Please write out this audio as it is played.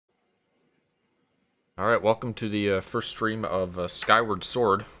Alright, welcome to the first stream of Skyward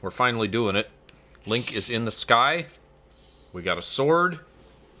Sword. We're finally doing it. Link is in the sky. We got a sword.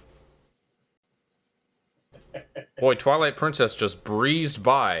 Boy, Twilight Princess just breezed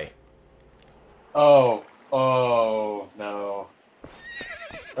by. Oh no.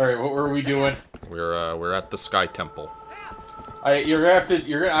 Alright, what were we doing? We're at the Sky Temple. I'm gonna have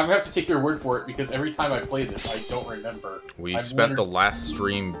to take your word for it because every time I play this, I don't remember. We spent the last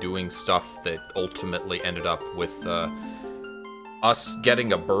stream doing stuff that ultimately ended up with us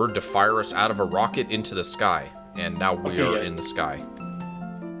getting a bird to fire us out of a rocket into the sky, and now we are in the sky.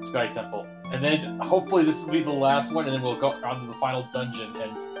 Sky Temple, and then hopefully this will be the last one, and then we'll go on to the final dungeon.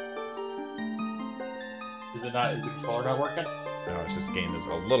 And is it not? Is the controller not working? No, it's just game is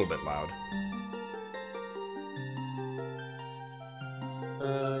a little bit loud.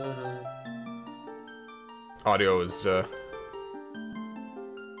 Audio is,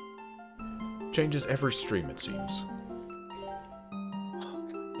 changes every stream, it seems.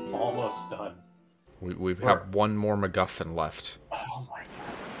 Almost done. We have one more MacGuffin left. Oh my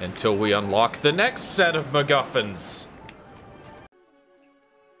god. Until we unlock the next set of MacGuffins!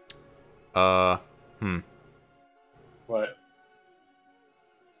 What?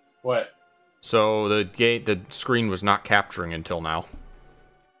 What? So, the screen was not capturing until now.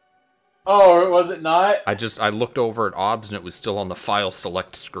 Oh, was it not? I looked over at OBS and it was still on the file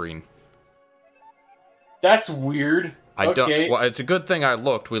select screen. That's weird. Okay. Well, it's a good thing I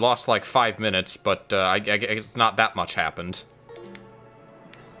looked. We lost like 5 minutes, but I guess not that much happened.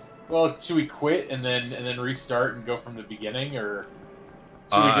 Well, should we quit and then restart and go from the beginning, or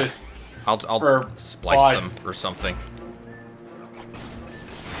should we just? I'll splice them or something.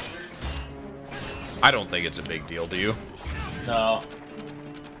 I don't think it's a big deal, do you? No.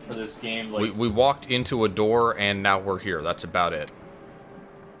 For this game, like... we walked into a door and now we're here. That's about it.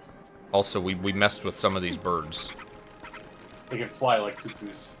 Also, we messed with some of these birds. They can fly like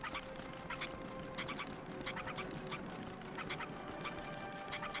cuckoos.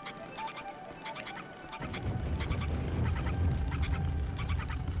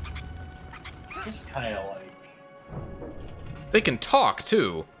 Just kind of like... They can talk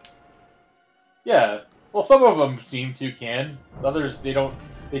too. Yeah. Well, some of them seem to can. Others, they don't.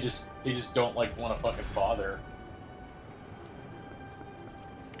 They just don't like want to fucking bother.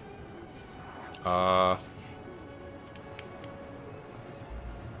 Kind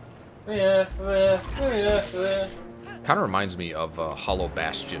of reminds me of Hollow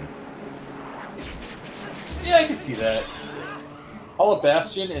Bastion. Yeah, I can see that. Hollow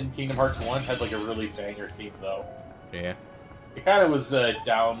Bastion and Kingdom Hearts 1 had like a really banger theme though. Yeah. It kind of was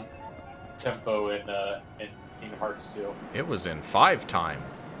down tempo in Kingdom Hearts 2. It was in 5 time.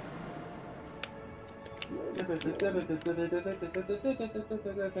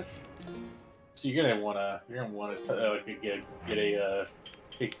 So you're gonna wanna get a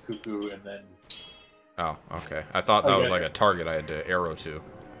fake cuckoo and then. Oh, okay. I thought that was like a target I had to arrow to.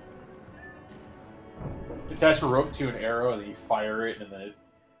 Attach a rope to an arrow and then you fire it and then it.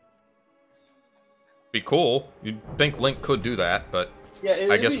 Be cool. You'd think Link could do that, but yeah,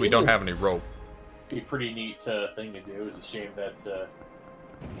 I guess we don't have any rope. Be a pretty neat thing to do. It's a shame that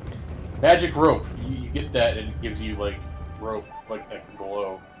magic rope. You get that and it gives you like rope like that can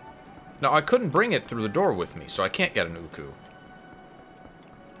glow. No, I couldn't bring it through the door with me, so I can't get an Uku.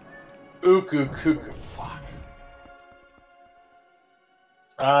 Uku cuckoo. Fuck.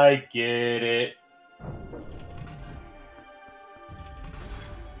 I get it.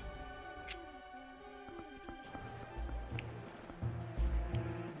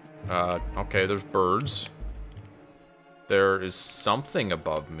 Okay, there's birds. There is something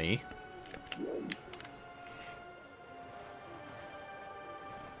above me.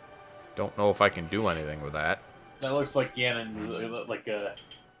 Don't know if I can do anything with that. That looks like Ganon's, like a...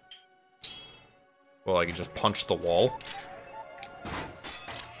 Well, I can just punch the wall.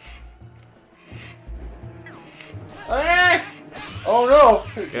 Ah! Oh no!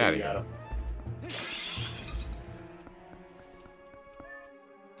 Get out of here.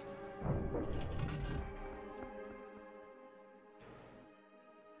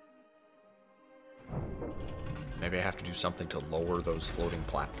 Maybe I have to do something to lower those floating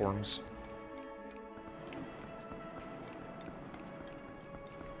platforms.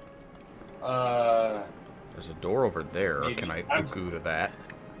 There's a door over there. Maybe. Can I uku to that?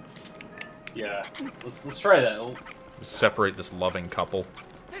 Yeah. Let's try that. Separate this loving couple.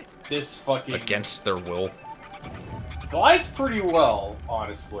 This fucking... Against their will. Glides pretty well,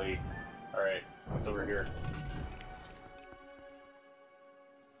 honestly. Alright, what's over here?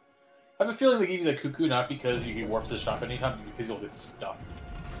 I have a feeling they give you the cuckoo not because you can warp to the shop anytime, but because you'll get stuck.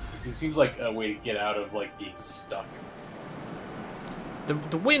 It seems like a way to get out of like being stuck.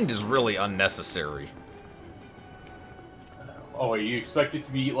 The wind is really unnecessary. Oh wait, you expect it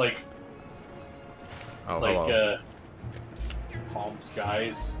to be like hello. Calm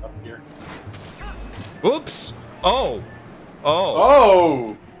skies up here? Oops! Oh!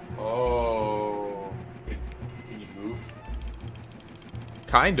 Oh! Oh! Can you move?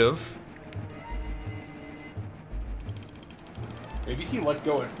 Kind of. Maybe if you let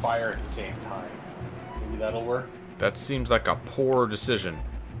go and fire at the same time. Maybe that'll work. That seems like a poor decision.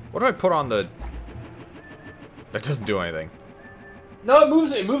 What do I put on the... That doesn't do anything. No, it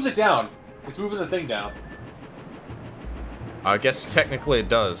moves it down. It's moving the thing down. I guess technically it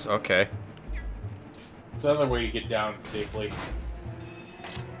does. Okay. It's another way to get down safely.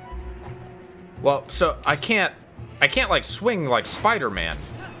 Well, so I can't like swing like Spider-Man.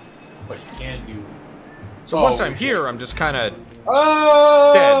 But you can do... So once I'm here, I'm just kind of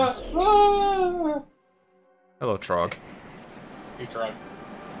dead. Hello, Trog. Hey, Trog.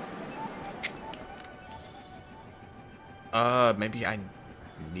 Maybe I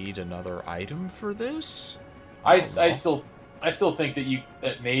need another item for this? I still think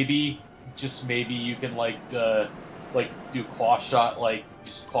that maybe, just maybe, you can like do claw shot, like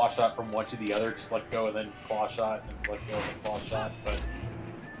just claw shot from one to the other, just let go and then claw shot and let go and then claw shot. But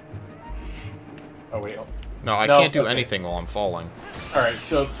oh wait, no, I can't do anything while I'm falling. All right,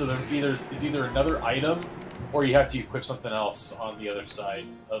 so there is either another item, or you have to equip something else on the other side,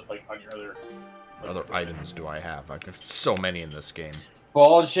 like on your other. What other items do I have? I have so many in this game.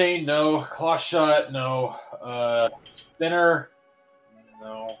 Ball and chain, no. Claw shot, no. Spinner,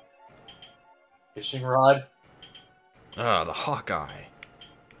 no. Fishing rod. Ah, the Hawkeye.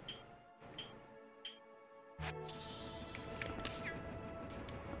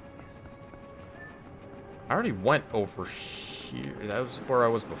 I already went over here. That was where I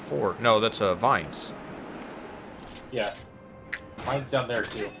was before. No, that's Vines. Yeah. Mine's down there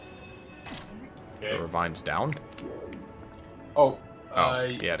too. Okay. Or Vines down? Oh.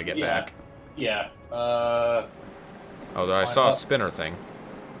 Yeah, to get back. Yeah. Oh, I saw a spinner thing.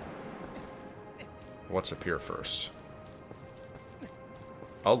 What's up here first?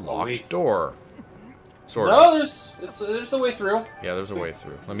 A locked door. Sort of. No, there's a way through. Yeah, there's a way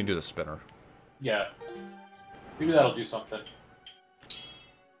through. Let me do the spinner. Yeah. Maybe that'll do something.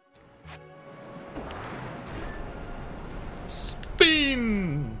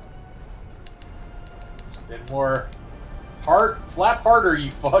 Spin! Spin more. Flap harder, you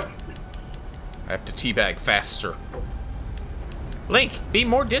fuck. I have to teabag faster. Link, be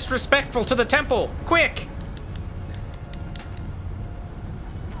more disrespectful to the temple! Quick!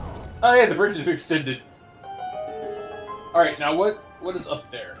 Oh yeah, the bridge is extended. Alright, now what is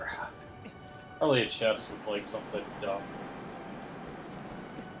up there? Probably a chest with like something dumb.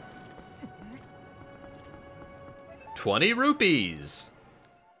 20 rupees!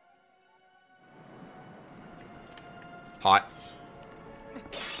 Hot.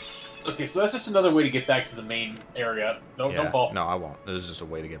 Okay, so that's just another way to get back to the main area. Don't fall. No, I won't. This is just a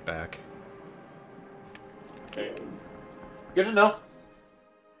way to get back. Okay. Good to know.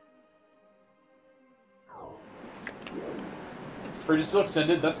 Bridge is still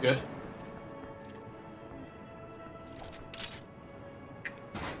extended, that's good.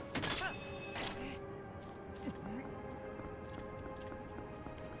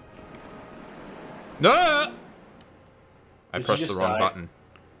 No! I pressed the wrong button.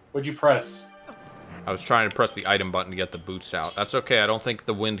 What'd you press? I was trying to press the item button to get the boots out. That's okay, I don't think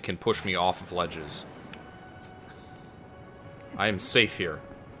the wind can push me off of ledges. I am safe here.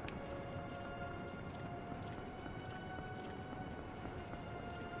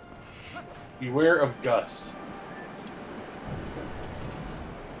 Beware of gust.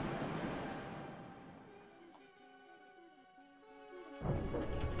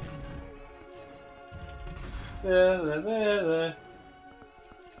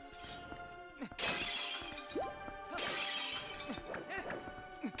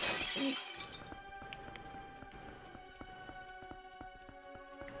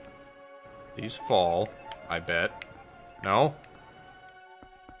 These fall, I bet. No?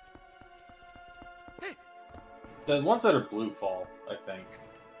 The ones that are blue fall, I think.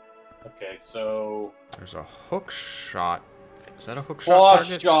 Okay, so... There's a hook shot. Is that a hook shot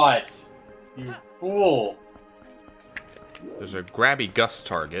target? Shot! You fool! There's a grabby gust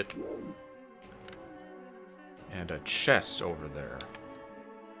target. And a chest over there.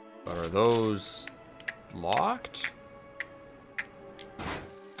 But are those locked?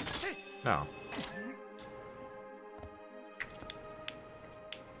 No.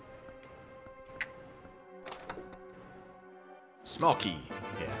 Small key.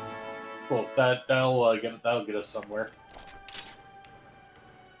 Yeah. Cool. That'll get us somewhere.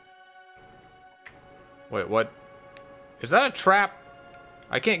 Wait, what? Is that a trap?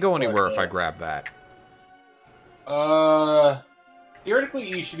 I can't go anywhere if I grab that. Theoretically,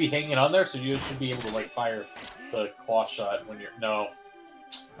 you should be hanging on there, so you should be able to, like, fire the claw shot when you're... No.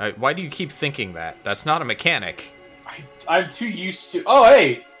 Why do you keep thinking that? That's not a mechanic. I'm too used to... Oh,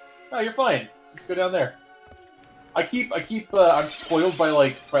 hey! No, you're fine. Just go down there. I'm spoiled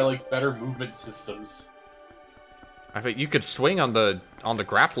by better movement systems. I think you could swing on the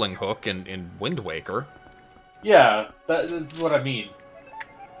grappling hook in Wind Waker. Yeah, that's what I mean.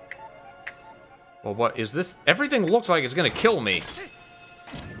 Well, what is this? Everything looks like it's gonna kill me.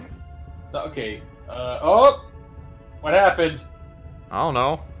 Okay. Oh! What happened? I don't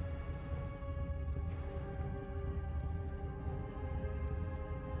know.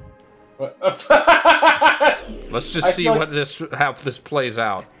 What? Let's just see how this plays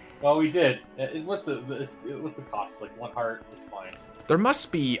out. Well, we did. What's the cost? Like 1 heart. It's fine. There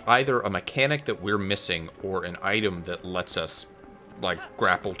must be either a mechanic that we're missing or an item that lets us, like,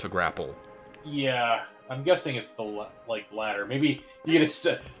 grapple to grapple. Yeah, I'm guessing it's the latter. Maybe you get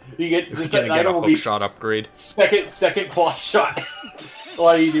this item will be hook shot upgrade. Second claw shot.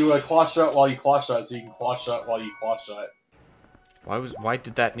 While you do a claw shot while you claw shot, so you can claw shot while you claw shot. Why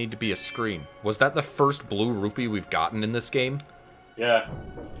did that need to be a screen? Was that the first blue rupee we've gotten in this game? Yeah,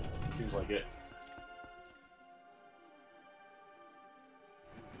 seems like it.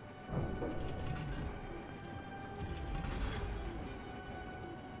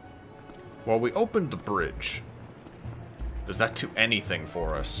 Well, we opened the bridge. Does that do anything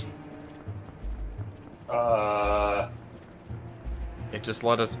for us? It just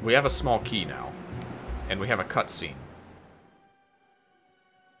let us... We have a small key now. And we have a cutscene.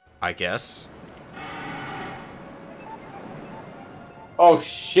 I guess. Oh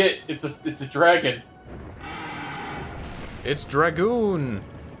shit! It's a dragon. It's Dragoon.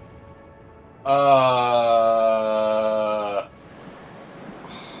 That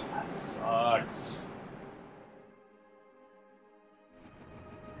sucks.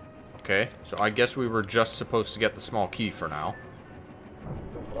 Okay, so I guess we were just supposed to get the small key for now.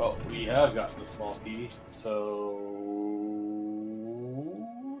 Well, we have gotten the small key, so...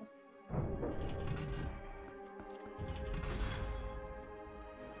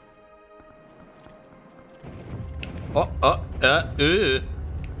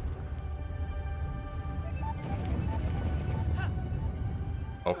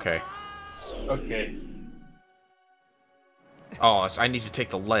 Okay. Okay. Oh, so I need to take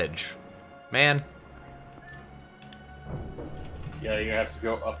the ledge. Man. Yeah, you're gonna have to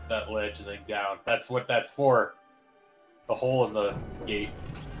go up that ledge and then down. That's what that's for. The hole in the gate.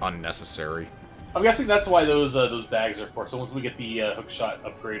 Unnecessary. I'm guessing that's why those bags are for. So once we get the hookshot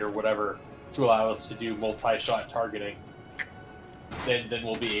upgrade or whatever to allow us to do multi-shot targeting, then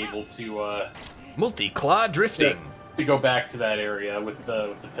we'll be able to multi-claw drifting. To go back to that area with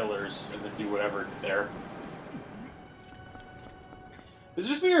the pillars and then do whatever there. Is it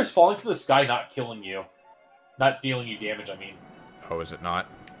just me or is falling from the sky not killing you? Not dealing you damage, I mean. Oh, is it not?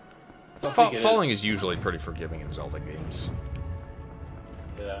 Falling is usually pretty forgiving in Zelda games.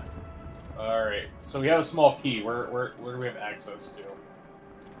 Yeah. Alright, so we have a small key. Where do we have access to?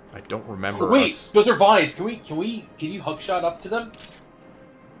 I don't remember. Wait, those are vines. Can you hookshot up to them?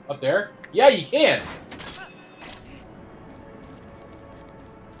 Up there? Yeah, you can!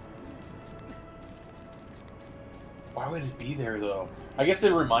 Why would it be there, though? I guess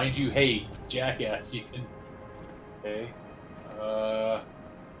they remind you, hey, jackass, you can... Okay.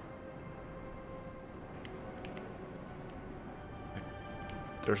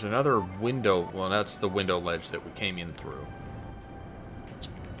 There's another window. Well, that's the window ledge that we came in through.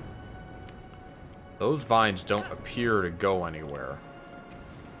 Those vines don't appear to go anywhere.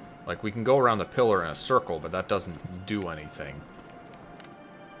 Like, we can go around the pillar in a circle, but that doesn't do anything.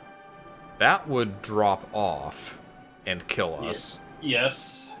 That would drop off and kill us.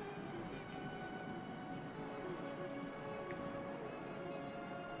 Yes.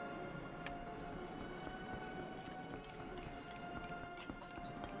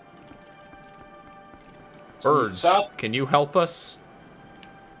 Birds, can you help us?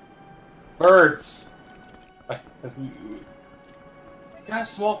 Birds! We got a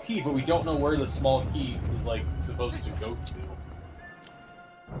small key, but we don't know where the small key is, like, supposed to go to.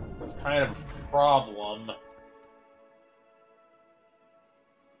 That's kind of a problem.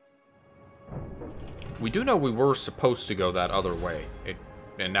 We do know we were supposed to go that other way.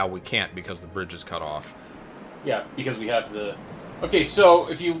 And now we can't because the bridge is cut off. Yeah, because we have the... Okay,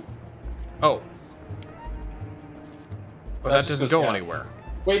 so if you... Oh. But that doesn't go anywhere.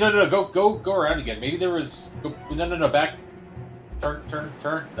 Wait, no, go around again. Maybe there was. No, back. Turn.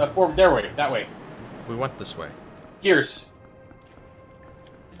 Forward, that way. We went this way. Gears.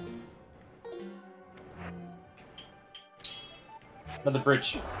 Another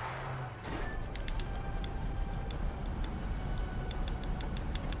bridge.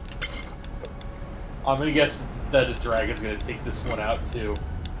 I'm gonna guess that a dragon's gonna take this one out too.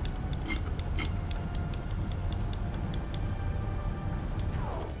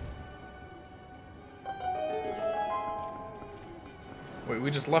 Wait, we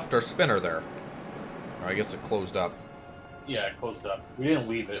just left our spinner there. Or I guess it closed up. Yeah, it closed up. We didn't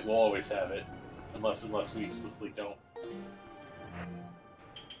leave it. We'll always have it, unless we explicitly don't.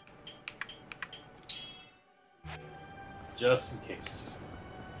 Just in case.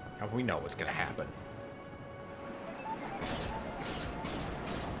 Oh, we know what's gonna happen.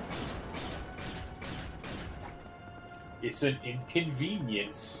 It's an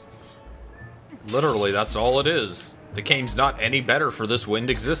inconvenience. Literally, that's all it is. The game's not any better for this wind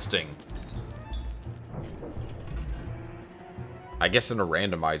existing. I guess in a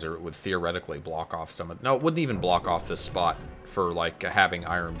randomizer, it would theoretically block off some of... No, it wouldn't even block off this spot for, like, having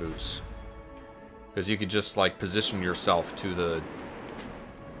iron boots. Because you could just, like, position yourself to the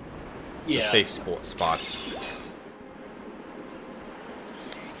safe spots.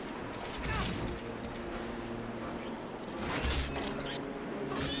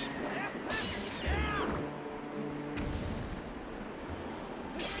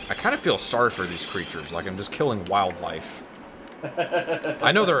 I kind of feel sorry for these creatures, like I'm just killing wildlife.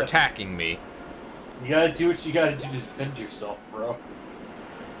 I know they're attacking me. You gotta do what you gotta do to defend yourself, bro.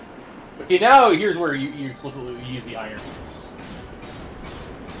 Okay, now here's where you explicitly use the iron boots.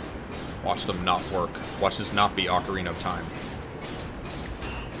 Watch them not work. Watch this not be Ocarina of Time.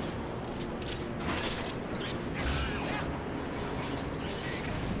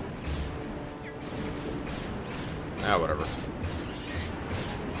 Ah, whatever.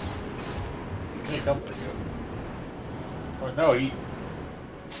 He come for you. Oh no, he...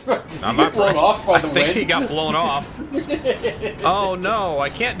 I'm got blown off by the wind. I think he got blown off. Oh no, I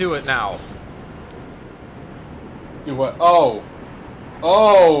can't do it now. Do what? Oh.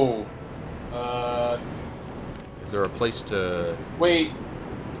 Oh! Is there a place to... Wait.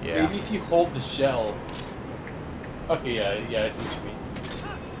 Yeah. Maybe if you hold the shell. Okay, yeah, I see what you mean.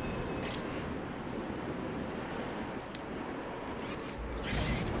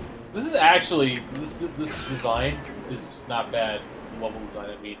 This is actually... This design is not bad. The level design,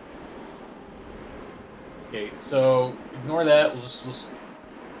 I mean. Okay, so ignore that. We'll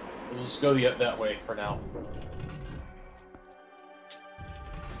just go that way for now.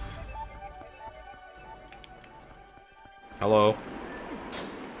 Hello.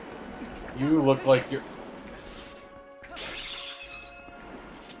 You look like you're...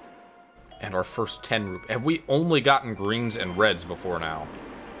 And our first 10 rupees. Have we only gotten greens and reds before now?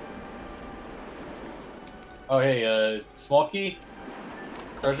 Oh, hey, small key?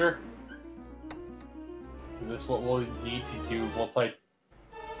 Treasure? Is this what we'll need to do once I...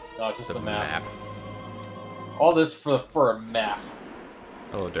 No, it's just the map. All this for a map.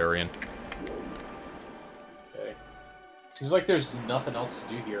 Hello, Darian. Okay. Seems like there's nothing else to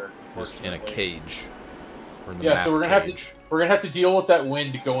do here. Just in a cage. Or in the yeah, map so we're cage. gonna have to deal with that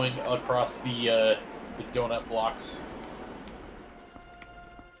wind going across the donut blocks.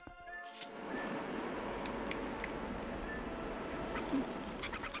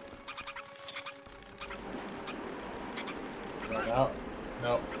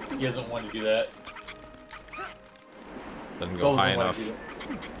 No, he doesn't want to do that. Doesn't go high enough.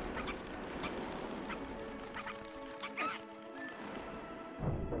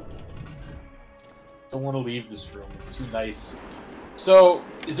 Don't want to leave this room. It's too nice. So,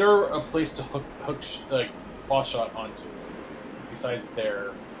 is there a place to hook claw shot onto besides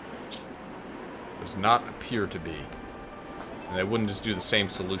there? Does not appear to be. And they wouldn't just do the same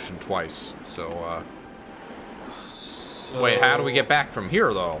solution twice. So, wait, how do we get back from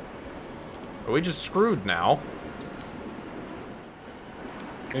here, though? Are we just screwed now?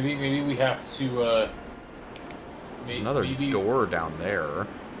 Maybe we have to, There's another door down there.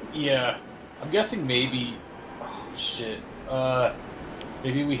 Yeah. I'm guessing maybe... Oh, shit.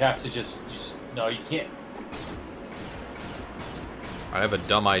 Maybe we have to just... No, you can't... I have a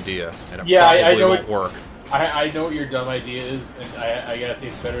dumb idea, and it I probably know won't work. I know what your dumb idea is, and I gotta say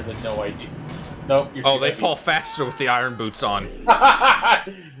it's better than no idea. Nope, you're Oh, they fall faster with the iron boots on. I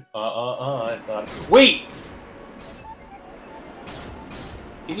thought... Wait!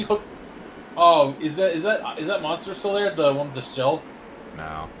 Can you hook... Oh, is that monster still there? The one with the shell?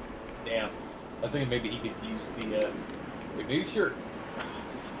 No. Damn. I was thinking maybe he could use the, Wait, maybe if you're...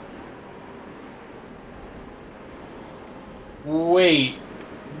 Wait,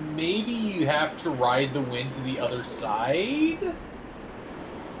 maybe you have to ride the wind to the other side?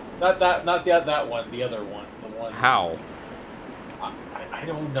 Not that one, the other one. The one. How? I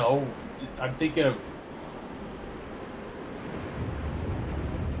don't know. I'm thinking of...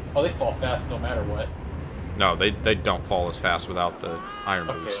 Oh, they fall fast no matter what. No, they don't fall as fast without the iron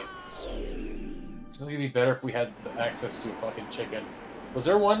boots. It's gonna be better if we had access to a fucking chicken. Was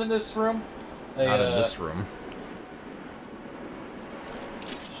there one in this room? Not in this room.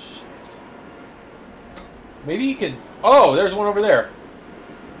 Shit. Maybe you can... Oh, there's one over there.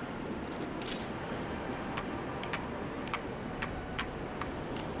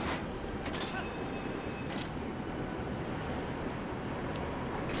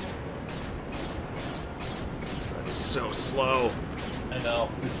 It's so slow. I know.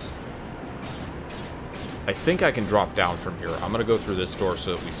 I think I can drop down from here. I'm gonna go through this door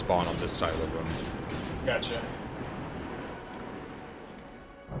so that we spawn on this side of the room. Gotcha.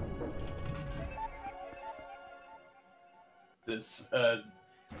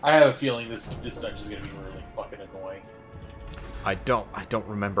 I have a feeling this dungeon is gonna be really fucking annoying. I don't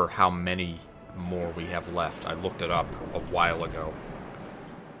remember how many more we have left. I looked it up a while ago.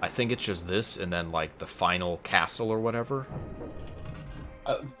 I think it's just this, and then, like, the final castle or whatever.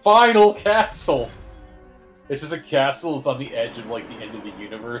 Final castle! It's just a castle that's on the edge of, like, the end of the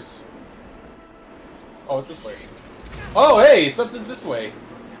universe. Oh, it's this way. Oh, hey! Something's this way!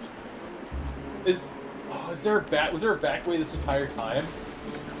 Was there a back way this entire time?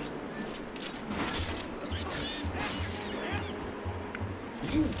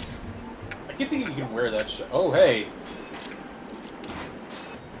 I keep thinking you can wear that shit. Oh, hey!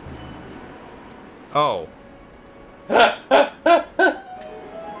 Oh.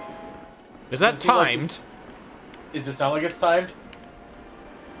 Is that timed? Does it sound like it's timed?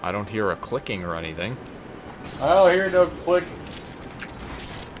 I don't hear a clicking or anything. I don't hear no click.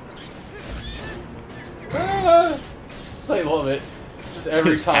 I love it. Just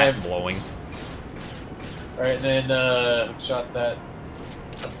every His time. hat blowing. Alright, and then shot that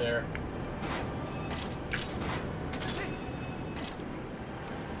up there.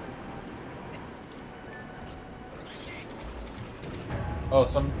 Oh,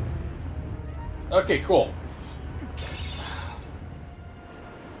 some... Okay, cool.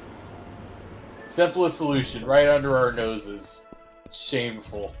 Simplest solution, right under our noses.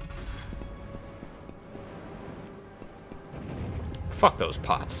 Shameful. Fuck those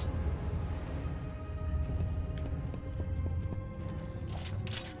pots.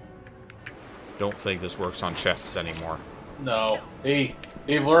 Don't think this works on chests anymore. No, they've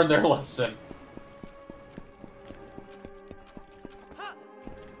learned their lesson.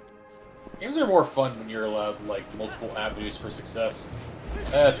 Games are more fun when you're allowed, like, multiple avenues for success.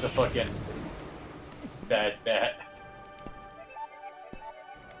 That's a fucking bad bet.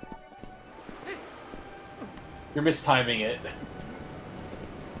 You're mistiming it.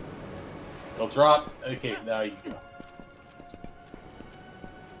 It'll drop. Okay, now you go.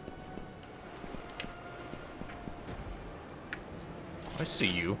 I see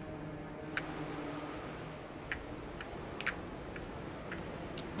you.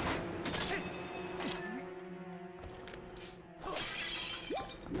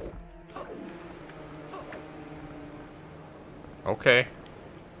 Okay.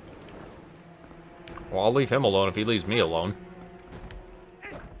 Well, I'll leave him alone if he leaves me alone.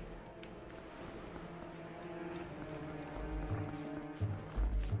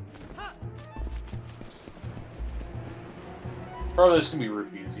 Probably there's gonna be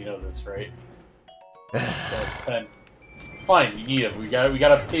rupees, you know this, right? Fine, you need them. We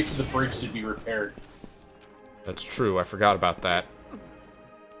gotta pay for the bridge to be repaired. That's true, I forgot about that.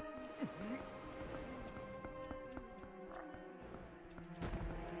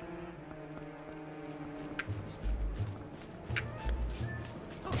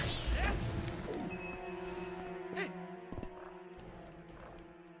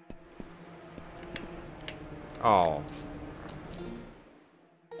 Oh.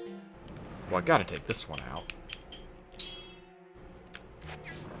 Well, I gotta take this one out.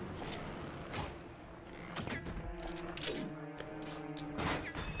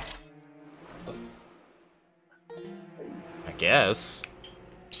 I guess.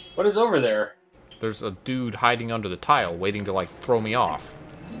 What is over there? There's a dude hiding under the tile waiting to, like, throw me off.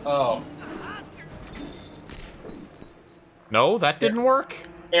 Oh. No, that didn't work?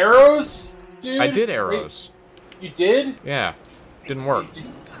 Arrows? Dude? I did arrows. You did? Yeah. Didn't work.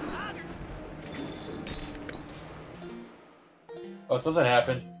 Oh, something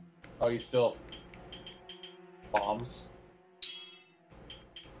happened. Oh, you still... Bombs.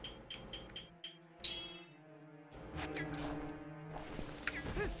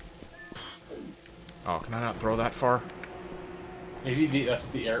 Oh, can I not throw that far? Maybe that's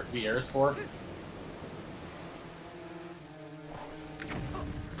what the air is for.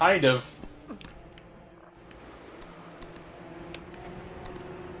 Kind of.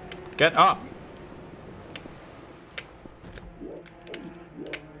 Get up!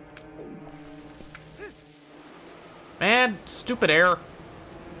 Man, stupid air.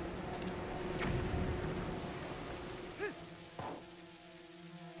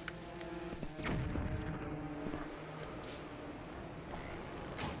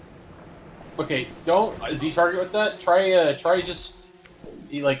 Okay, don't Z target with that. Try just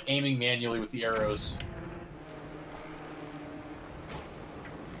like aiming manually with the arrows.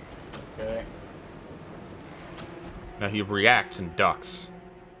 Okay. Now he reacts and ducks.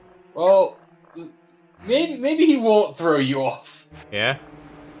 Well, maybe he won't throw you off. Yeah?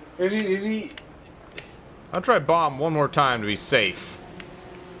 Maybe. I'll try bomb one more time to be safe.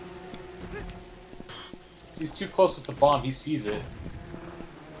 He's too close with the bomb. He sees it.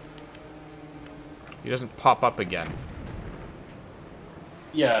 He doesn't pop up again.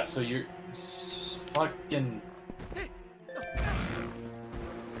 Yeah, so you're fucking...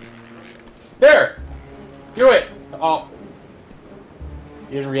 There! Do it! Oh.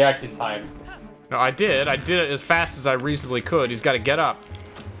 You didn't react in time. No, I did. I did it as fast as I reasonably could. He's got to get up.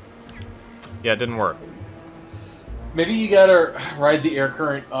 Yeah, it didn't work. Maybe you gotta ride the air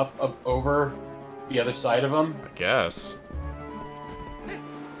current up over the other side of him. I guess.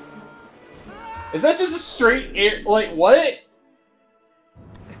 Is that just a straight air... Like, what?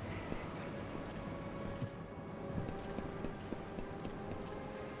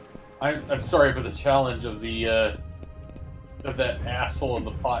 I'm sorry, but the challenge of the, of that asshole in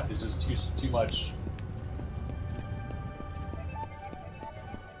the pot is just too much.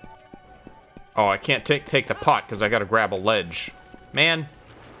 Oh, I can't take the pot because I gotta grab a ledge. Man.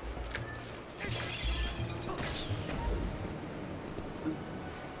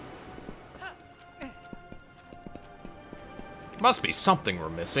 Must be something we're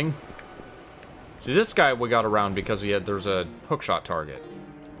missing. See, this guy we got around because there's a hookshot target.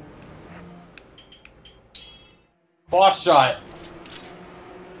 Boss shot.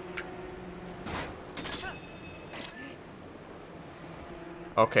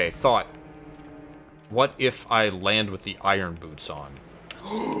 Okay, thought. What if I land with the iron boots on?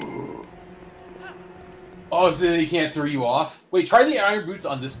 Oh, so they can't throw you off? Wait, try the iron boots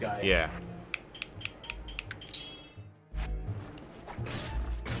on this guy. Yeah.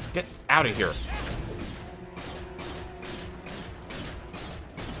 Get out of here.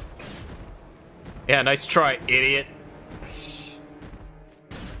 Yeah, nice try, idiot.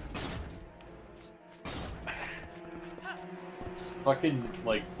 It's fucking,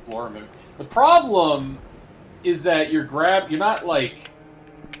 like, floor move. The problem is that you're not, like...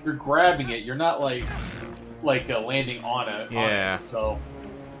 You're grabbing it. You're not, like landing on it. Yeah. On it, so...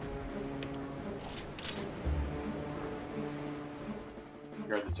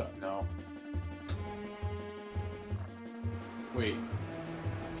 You're at the top. No. Wait.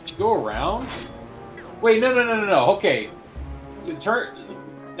 Did you go around? Wait, no. Okay. So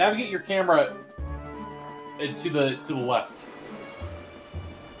navigate your camera to the left.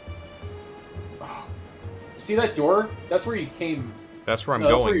 Oh. See that door? That's where you came. That's where I'm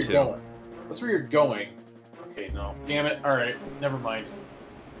going to. That's where you're going. Okay, no. Damn it. All right. Never mind.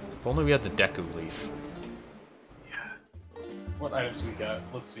 If only we had the Deku leaf. Yeah. What items we got?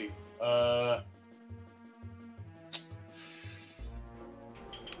 Let's see.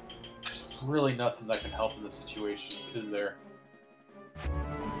 There's really nothing that can help in this situation, is there?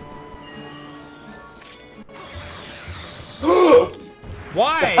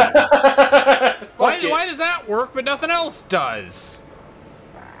 Why? Why does that work, but nothing else does?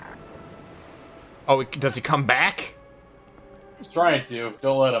 Oh, does he come back? He's trying to.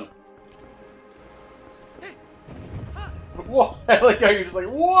 Don't let him. What? I like how you're just like,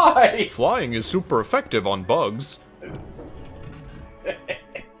 why? Flying is super effective on bugs.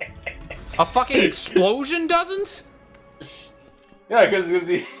 A fucking explosion doesn't? Yeah, because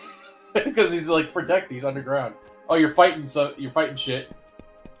he's like protecting. He's underground. Oh, you're fighting. So you're fighting shit.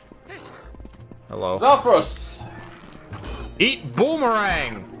 Hello. Zalfros. Eat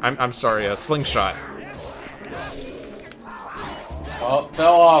boomerang. I'm sorry. A slingshot. Oh,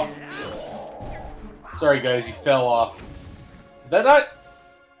 fell off. Sorry, guys. You fell off. Is that not?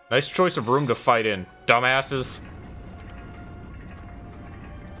 Nice choice of room to fight in, dumbasses.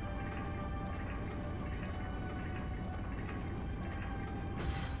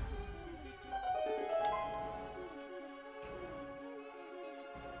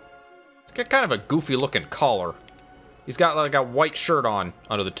 He's got kind of a goofy looking collar. He's got like a white shirt on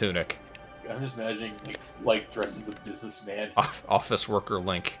under the tunic. I'm just imagining like dressed as a businessman. Office worker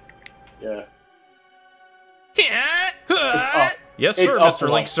Link. Yeah. Yeah. It's up. Yes, It's sir, up Mr.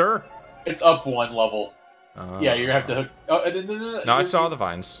 Link, sir. It's up one level. Yeah, you're gonna have to hook. Oh, no, I saw the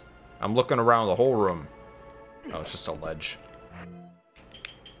vines. I'm looking around the whole room. Oh, it's just a ledge. I'm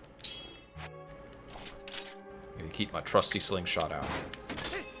gonna keep my trusty slingshot out.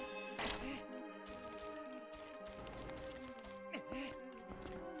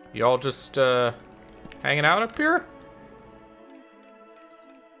 Y'all just, hanging out up here?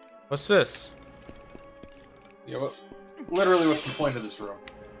 What's this? Yeah, literally, what's the point of this room?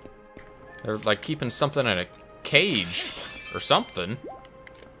 They're, like, keeping something in a cage. Or something.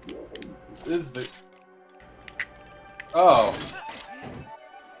 This is the... Oh.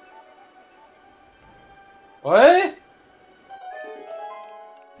 What?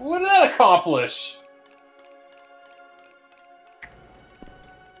 What did that accomplish?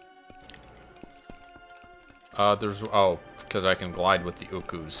 There's... Oh, because I can glide with the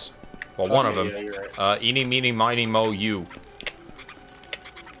Ukus. Well, one of them. Yeah, you're right. Eeny, meeny, miny, mo, you.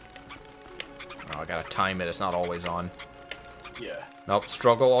 Oh, I gotta time it. It's not always on. Yeah. Nope,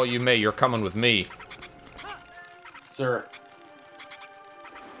 struggle all you may. You're coming with me. Sir.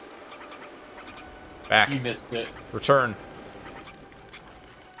 Back. You missed it. Return.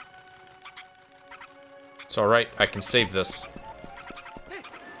 It's alright. I can save this.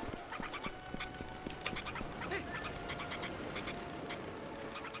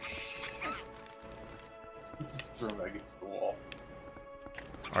 Just threw him against the wall.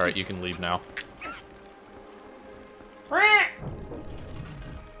 Alright, you can leave now.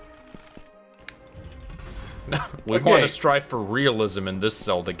 We want to strive for realism in this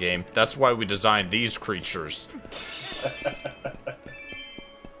Zelda game. That's why we designed these creatures.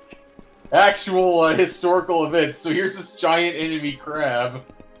 Actual historical events. So here's this giant enemy crab.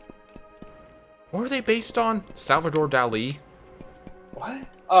 What are they based on? Salvador Dali? What?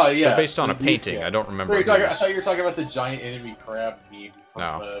 Oh, yeah. They're based on a painting. I don't remember. I thought you were talking about the giant enemy crab meme from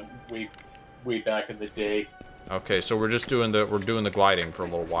No. way back in the day. Okay, so we're just doing the gliding for a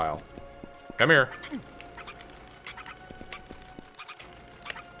little while. Come here.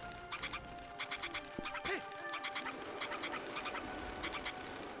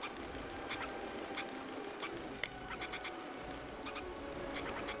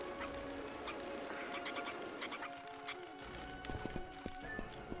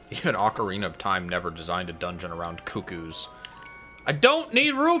 Even Ocarina of Time never designed a dungeon around cuckoos. I don't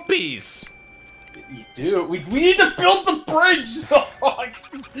need rupees! You do. We need to build the bridge, Zog!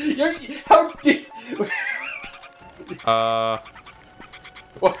 How did...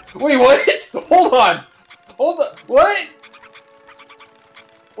 Wait, what? Hold on! Hold on. What?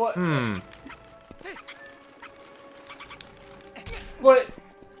 What? What?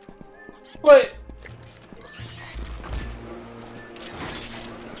 What?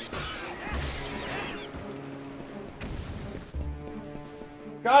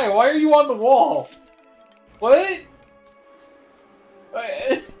 Guy, why are you on the wall? What?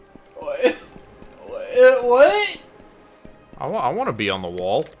 What? What? I want to be on the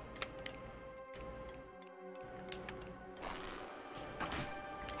wall.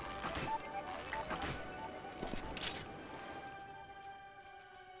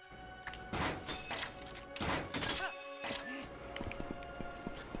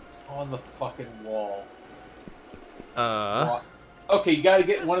 It's on the fucking wall. Okay, you gotta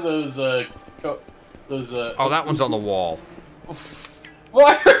get one of those, Oh, that one's on the wall.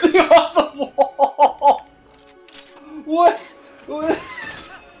 Why are they on the wall? What?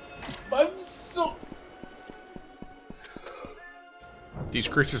 I'm so... These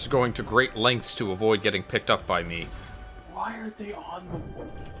creatures are going to great lengths to avoid getting picked up by me. Why are they on the wall?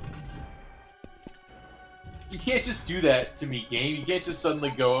 You can't just do that to me, game. You can't just suddenly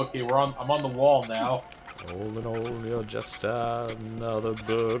go, okay, I'm on the wall now. All in all, you're just another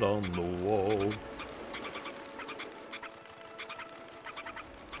bird on the wall.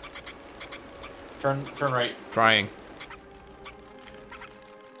 Turn right. Trying.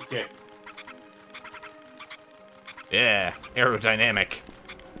 Okay. Yeah, aerodynamic.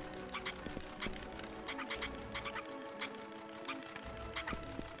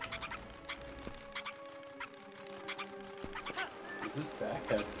 Does this back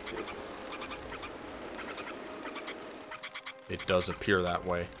have tits? It does appear that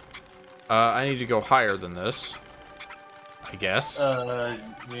way. I need to go higher than this. I guess.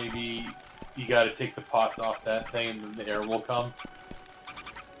 Maybe you gotta take the pots off that thing and then the air will come.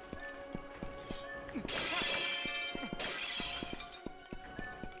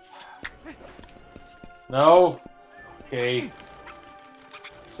 No? Okay.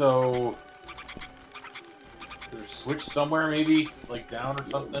 So... there's a switch somewhere, maybe? Like down or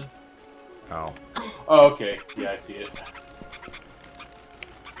something? Oh. Oh, okay. Yeah, I see it.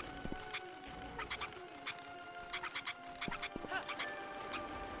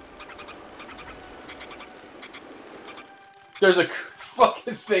 There's a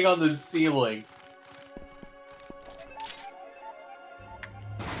fucking thing on the ceiling.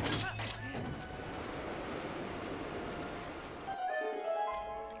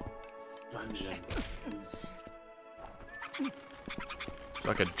 This dungeon is... It's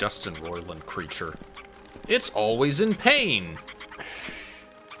like a Justin Roiland creature. It's always in pain.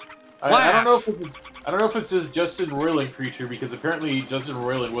 I don't know if it's just Justin Roiland creature, because apparently Justin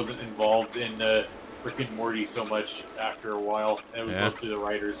Roiland wasn't involved in Rick and Morty so much after a while. It was mostly the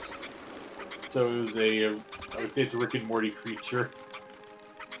writers. So it was I would say it's a Rick and Morty creature.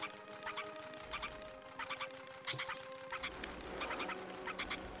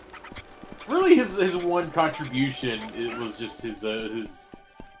 Really, his one contribution, it was just his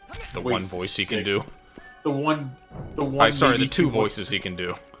the one voice he can do. The one. Sorry, the two voices he can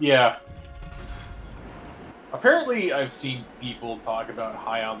do. Yeah. Apparently, I've seen people talk about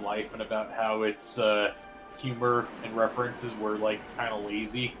High on Life and about how its humor and references were like kind of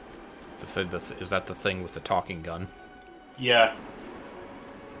lazy. Is that the thing with the talking gun? Yeah.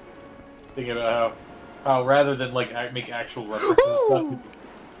 Thinking about how rather than like make actual references and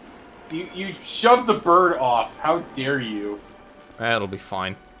stuff, you shoved the bird off. How dare you? That'll be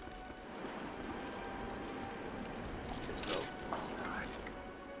fine.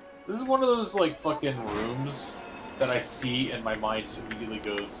 This is one of those, like, fucking rooms that I see and my mind just immediately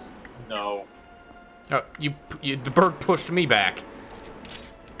goes, no. Oh, the bird pushed me back.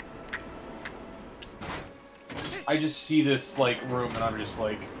 I just see this, like, room and I'm just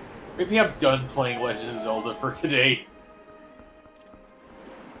like, maybe I'm done playing Legend of Zelda for today.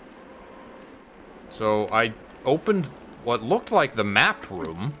 So, I opened what looked like the map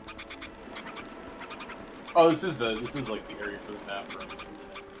room. Oh, this is like, the area for the map room.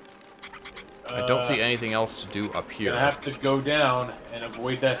 I don't see anything else to do up here. Gonna have to go down and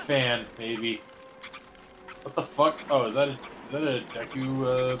avoid that fan, maybe. What the fuck? Oh, is that a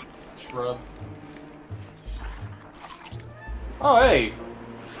Deku shrub? Oh, hey!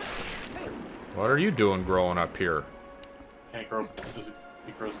 What are you doing growing up here? Can't grow.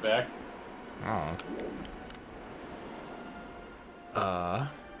 It grows back. Oh.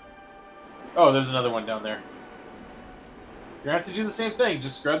 Oh, there's another one down there. You're gonna have to do the same thing.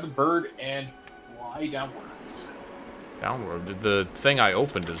 Just grab the bird and fly downwards. Downward? The thing I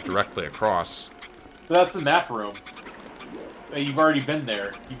opened is directly across. But that's the map room. You've already been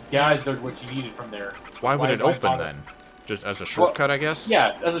there. You've gathered what you needed from there. Why would it open then? Just as a shortcut, I guess?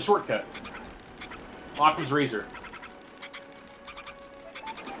 Yeah, as a shortcut. Occam's razor.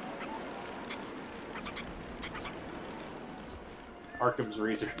 Arkham's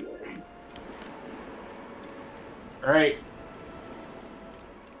razor. Alright.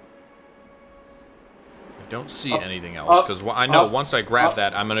 I don't see anything else, because I know once I grab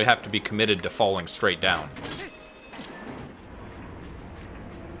that, I'm going to have to be committed to falling straight down.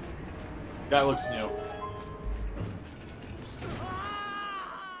 That looks new.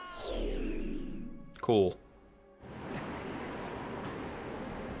 Cool.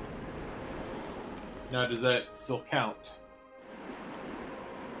 Now, does that still count?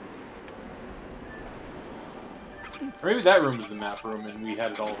 Or maybe that room is the map room and we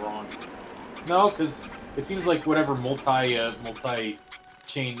had it all wrong. No, because it seems like whatever multi-chain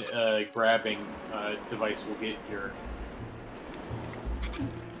grabbing device we'll get here.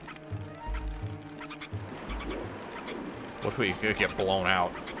 What if we could get blown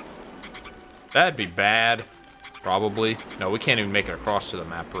out? That'd be bad. Probably. No, we can't even make it across to the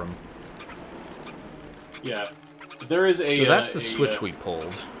map room. Yeah. There is a... So that's the switch we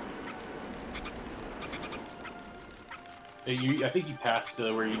pulled. I think you passed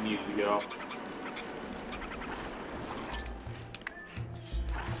where you needed to go.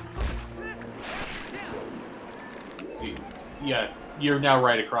 See, yeah, you're now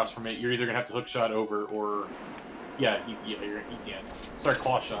right across from it. You're either gonna have to hook shot over, or yeah, you can start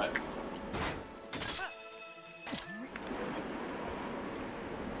claw shot.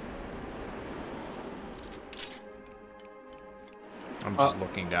 I'm just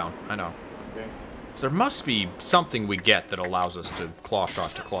looking down. I know. Okay. So there must be something we get that allows us to claw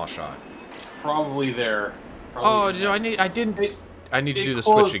shot to claw shot. Probably there. I need to do the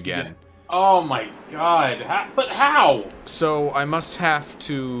switch again. Oh my god! But how? So I must have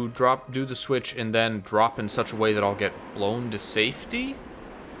to do the switch and then drop in such a way that I'll get blown to safety?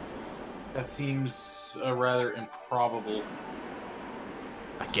 That seems rather improbable.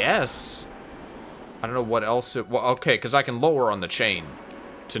 I guess. I don't know what else it... Well, okay, because I can lower on the chain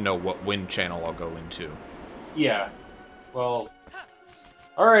to know what wind channel I'll go into. Yeah. Well...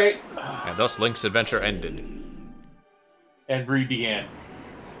 Alright. And thus Link's adventure ended. And re-began.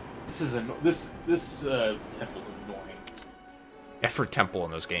 This temple's annoying. Every temple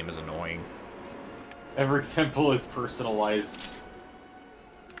in this game is annoying. Every temple is personalized.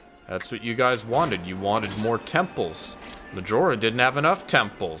 That's what you guys wanted. You wanted more temples. Majora didn't have enough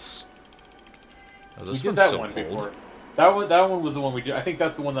temples. Oh, We did that one before. That one was the one we did. I think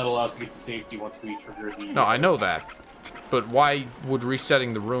that's the one that allows us to get to safety once we trigger the... No, I know that. But why would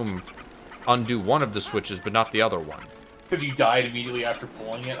resetting the room undo one of the switches but not the other one? Because you died immediately after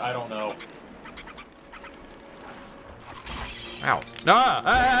pulling it? I don't know. Ow.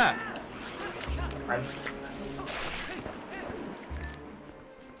 Ah!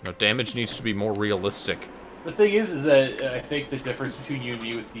 No, damage needs to be more realistic. The thing is that I think the difference between you and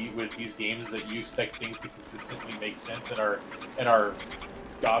me with these games is that you expect things to consistently make sense and are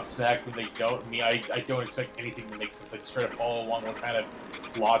gobsmacked when they don't. Me, I don't expect anything to make sense. I just try to follow along what kind of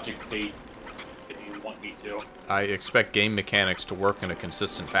logic they want me to. I expect game mechanics to work in a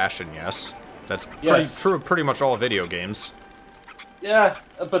consistent fashion, yes. That's Yes. true of pretty much all video games. Yeah,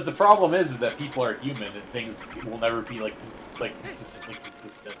 but the problem is that people are human and things will never be like consistently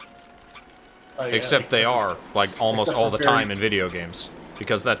consistent. Except they are, like, almost Except all for the very- time in video games.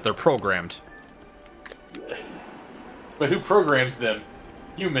 Because they're programmed. But who programs them?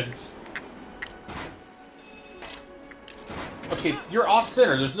 Humans. Okay, you're off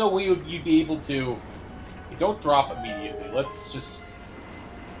center. There's no way you'd be able to... Don't drop immediately. Let's just...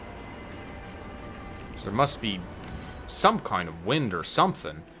 So there must be some kind of wind or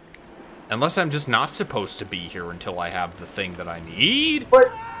something. Unless I'm just not supposed to be here until I have the thing that I need.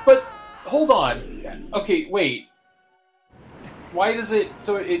 But, hold on. Okay, wait. Why does it...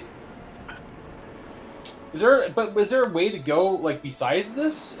 So it... Is there a way to go, like, besides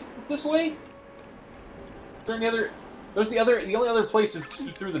this way? Is there any other... The only other place is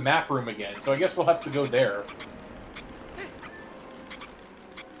through the map room again, so I guess we'll have to go there.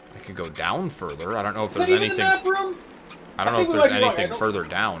 I could go down further. I don't know if Is there's that even anything... the map room? I don't know I if think we there's might be wrong. anything further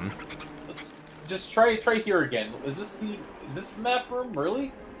down. Let's just try here again. Is this the map room,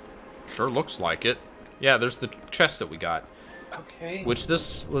 really? Sure looks like it. Yeah, there's the chest that we got. Okay. Which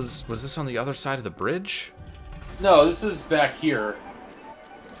was this on the other side of the bridge? No, this is back here.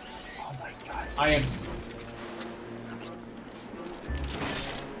 Oh my god. I am...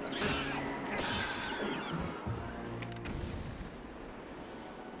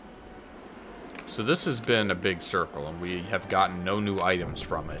 So this has been a big circle, and we have gotten no new items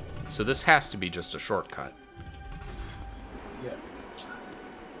from it. So this has to be just a shortcut. Yeah.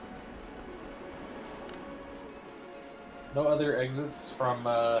 No other exits from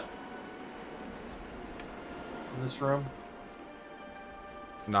this room?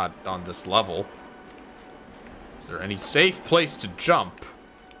 Not on this level. Is there any safe place to jump?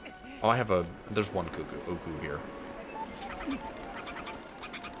 Oh, I have a... There's one Uku here.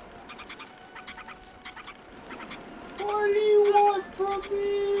 What do you want from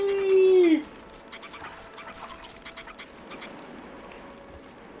me?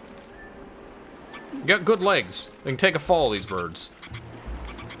 You got good legs. They can take a fall, these birds.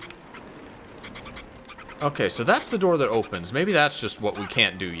 Okay, so that's the door that opens. Maybe that's just what we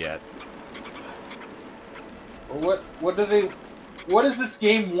can't do yet. What do they... What does this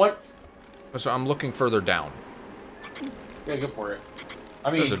game want? So I'm looking further down. Yeah, go for it.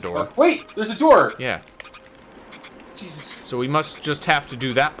 I mean... There's a door. Wait! There's a door! Yeah. Jesus. So we must just have to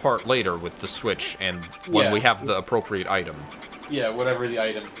do that part later with the switch and when Yeah. we have the appropriate item. Yeah, whatever the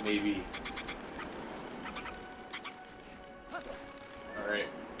item may be. Alright.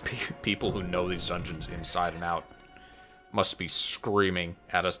 People who know these dungeons inside and out must be screaming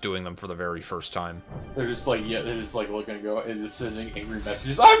at us doing them for the very first time. They're just like, yeah, they're just like looking to go and just sending angry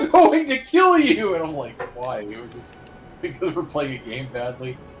messages. I'm going to kill you! And I'm like, why? We're just... Because we're playing a game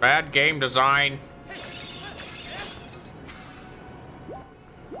badly. Bad game design.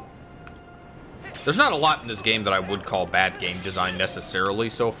 There's not a lot in this game that I would call bad game design necessarily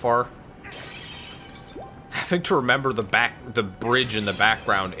so far. Having to remember the bridge in the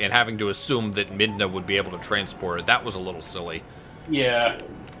background and having to assume that Midna would be able to transport it, that was a little silly. Yeah.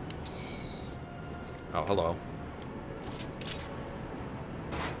 Oh, hello.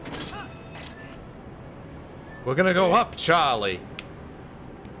 We're gonna go up, Charlie.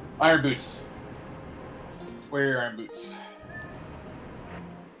 Iron boots. Where are your iron boots?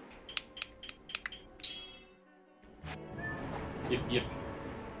 Yep.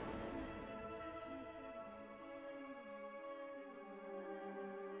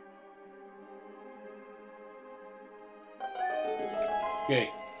 Okay.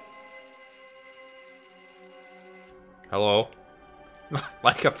 Hello?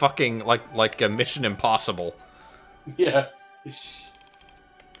 Like a fucking, like a Mission Impossible. Yeah. I was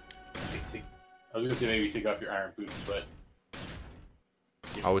gonna say maybe take off your iron boots, but...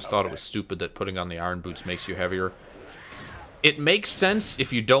 I always thought it was stupid that putting on the iron boots makes you heavier. It makes sense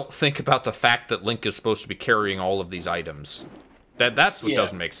if you don't think about the fact that Link is supposed to be carrying all of these items. That's what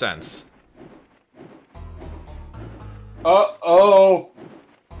doesn't make sense. Uh-oh!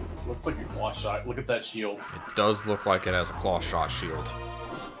 Looks like a claw shot. Look at that shield. It does look like it has a claw shot shield.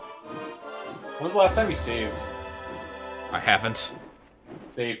 When was the last time you saved? I haven't.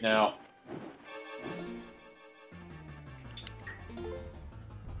 Save now.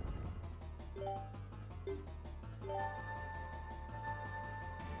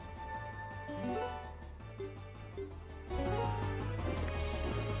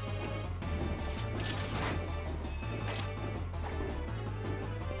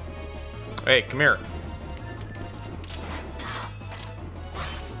 Hey, come here.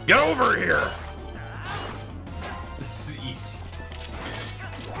 Get over here! This is easy.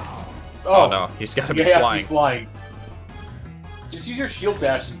 Oh no, he's gotta be flying. Just use your shield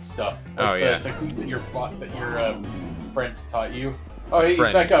bash and stuff. Like the techniques that your friend taught you. Oh, hey, he's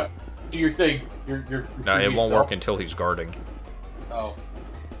back up. Do your thing. No, it won't work until he's guarding. Oh.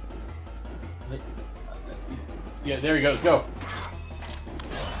 Yeah, there he goes. Go.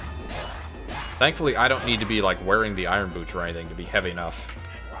 Thankfully, I don't need to be, like, wearing the iron boots or anything to be heavy enough.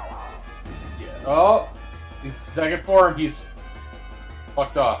 Yeah. Oh! He's second form. He's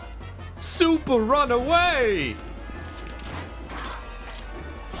fucked off. Super run away!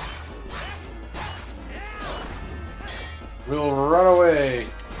 We'll run away.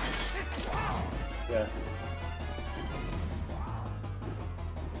 Yeah.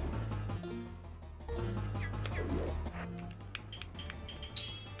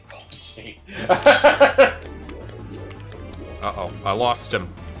 Uh-oh, I lost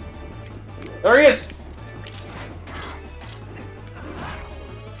him. There he is!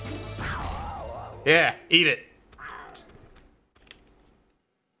 Yeah, eat it.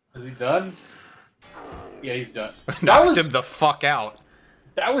 Is he done? Yeah, he's done. Knocked him the fuck out.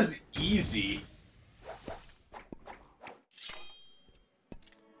 That was easy.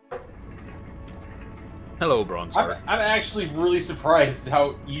 Hello, Bronzeheart. I'm actually really surprised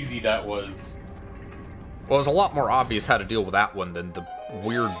how easy that was. Well, it's a lot more obvious how to deal with that one than the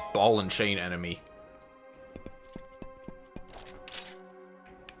weird ball and chain enemy.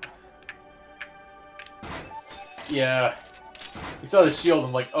 Yeah. You saw the shield,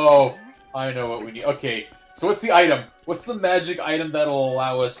 I'm like, oh, I know what we need. Okay, so what's the item? What's the magic item that'll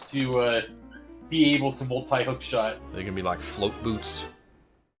allow us to be able to multi-hook shot? They can be like float boots.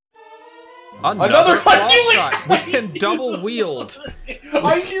 Another claw shot! We can double wield!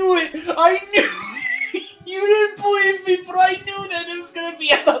 I knew it! I knew You didn't believe me, but I knew that it was gonna be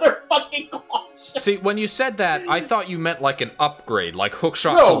another fucking claw shot. See, when you said that, I thought you meant like an upgrade, like hook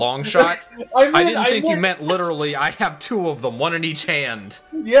shot to long shot. I didn't think you meant literally, I have two of them, one in each hand.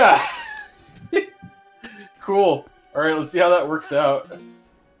 Yeah. Cool. Alright, let's see how that works out.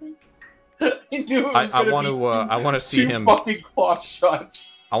 I knew it was I want to see him. Two fucking claw shots.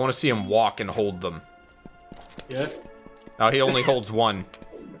 I want to see him walk and hold them. Yeah. No, he only holds one.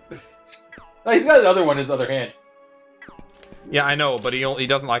 No, he's got another one in his other hand. Yeah, I know, but he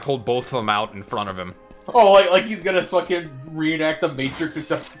doesn't like hold both of them out in front of him. Oh, like he's gonna fucking reenact the Matrix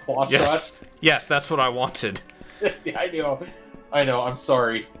except for claw shots? Yes, that's what I wanted. I know. I know, I'm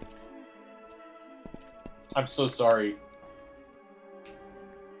sorry. I'm so sorry.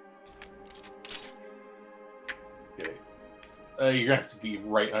 Okay. You're gonna have to be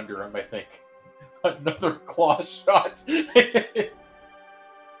right under him, I think. Another claw shot.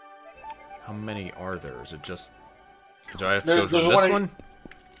 How many are there? Is it just... Do I have to go to this this one?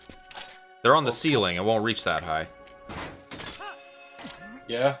 They're on the ceiling. It won't reach that high.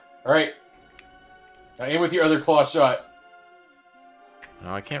 Yeah? Alright. Now aim with your other claw shot.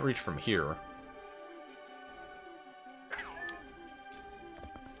 No, I can't reach from here.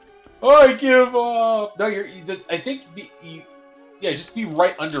 I give up! No, I think... yeah, just be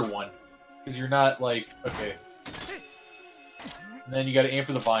right under one. Because you're not, like... Okay. And then you gotta aim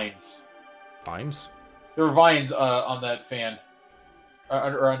for the vines. Vines? There are vines on that fan.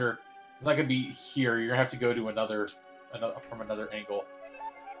 Or under. It's not gonna be here. You're gonna have to go to another from another angle.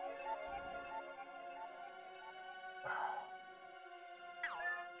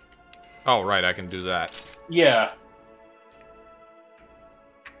 Oh, right, I can do that. Yeah.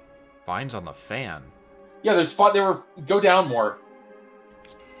 Vines on the fan. Yeah, go down more.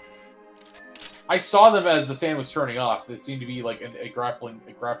 I saw them as the fan was turning off. It seemed to be like a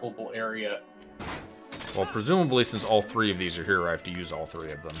grappleable area. Well, presumably since all 3 of these are here, I have to use all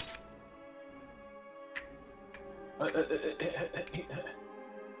 3 of them.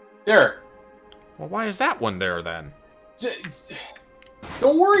 There. Well, why is that one there, then?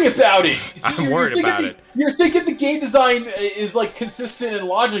 Don't worry about it. See, I'm worried about it. You're thinking the game design is, like, consistent and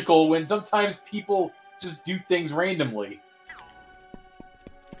logical when sometimes people just do things randomly.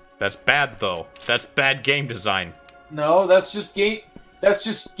 That's bad, though. That's bad game design. No, that's just game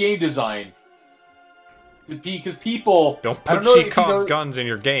design. Because people... Don't put Chekhov's guns in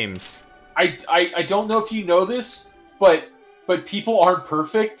your games. I don't know if you know this, but people aren't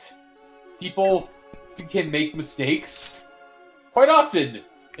perfect. People can make mistakes. Quite often,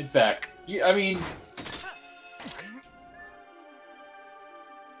 in fact. I mean...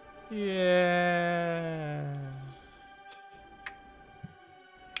 Yeah...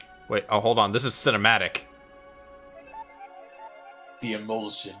 Wait, oh, hold on. This is cinematic. The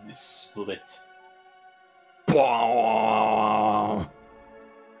emulsion is split. Now,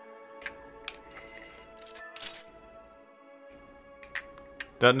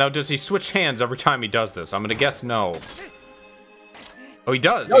 does he switch hands every time he does this? I'm gonna guess no. Oh, he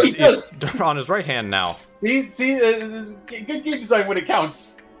does. No, he does. He's on his right hand now. See, good game design when it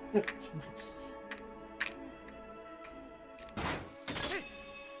counts.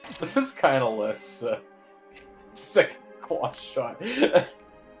 This is kind of less second claw shot.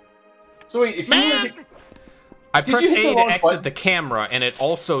 So wait, if you I press A to exit the camera, and it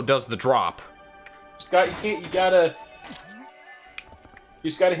also does the drop. You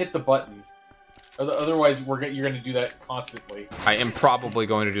just gotta hit the button. Otherwise, you're gonna do that constantly. I am probably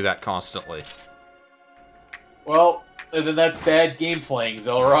going to do that constantly. Well, then that's bad game playing,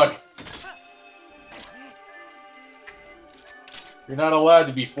 Xelrog. You're not allowed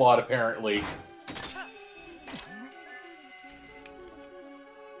to be flawed, apparently.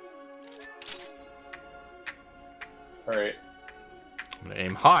 Alright. I'm gonna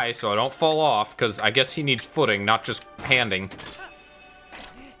aim high so I don't fall off, because I guess he needs footing, not just handing.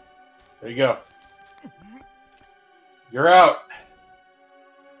 There you go. You're out.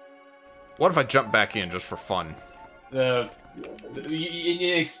 What if I jump back in just for fun? You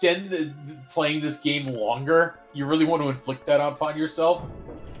extend playing this game longer? You really want to inflict that upon yourself?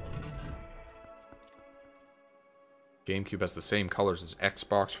 GameCube has the same colors as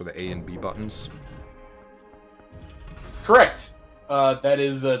Xbox for the A and B buttons. Correct.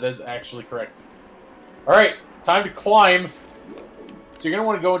 That's actually correct. All right, time to climb. So you're gonna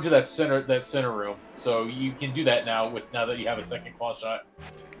want to go into that center room. So you can do that now that you have a second claw shot.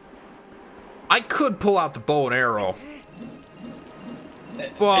 I could pull out the bow and arrow.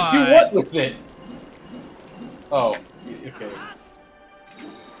 But... do what with it? Oh,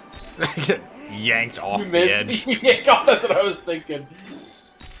 okay. Yanked off You the missed. edge. Yeah, God, that's what I was thinking.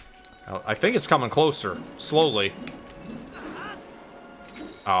 I think it's coming closer. Slowly.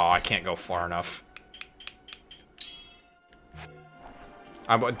 Oh, I can't go far enough.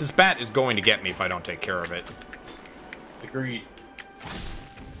 This bat is going to get me if I don't take care of it. Agreed.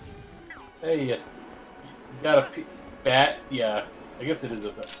 Hey, you got a bat? Yeah, I guess it is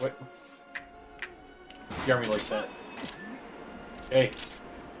a bat. What? Scare me like that. Hey.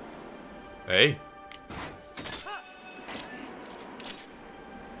 Hey.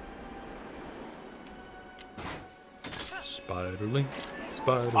 Spiderling.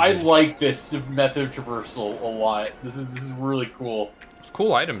 Spiderling. I like this method of traversal a lot. This is really cool. There's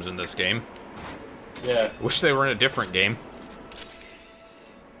cool items in this game. Yeah. Wish they were in a different game.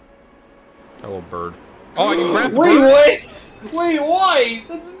 Hello, bird. Oh, I can grab the bird. Wait, why?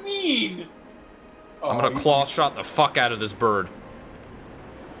 That's mean. I'm gonna claw shot the fuck out of this bird.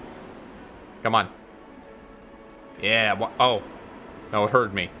 Come on. Yeah, oh. No, it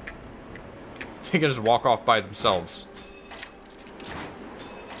heard me. They can just walk off by themselves.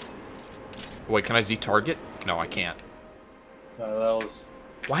 Wait, can I Z-target? No, I can't. No, that was...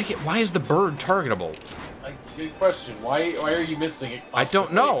 Why is the bird targetable? Good question. Why are you missing it constantly? I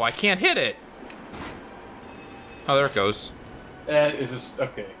don't know. I can't hit it. Oh, there it goes. Is this...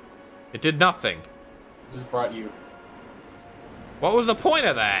 Okay. It did nothing. Just brought you... What was the point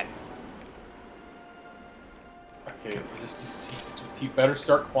of that? Okay, you better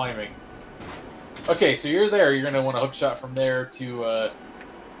start climbing. Okay, so you're there. You're gonna want to hookshot from there to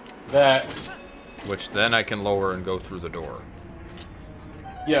that. Which then I can lower and go through the door.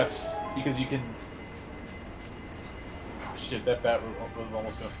 Yes, because you can. Oh shit! That bat was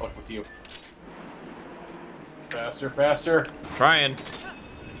almost gonna fuck with you. Faster, faster. Trying.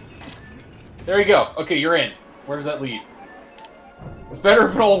 There you go. Okay, you're in. Where does that lead? It's better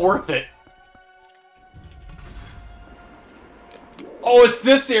if it's all worth it. Oh, it's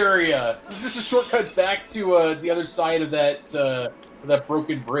this area. This is just a shortcut back to the other side of that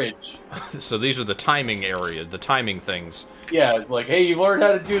broken bridge. So these are the timing area, the timing things. Yeah, it's like, hey, you've learned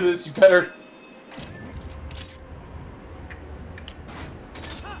how to do this. You better.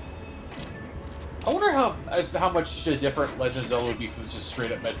 I wonder how much different Legend of Zelda would be if it was just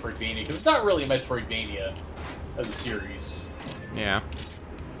straight up Metroidvania, because it's not really a Metroidvania as a series. Yeah.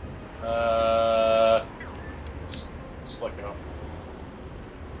 Just let go.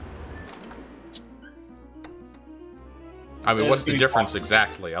 I mean, what's the difference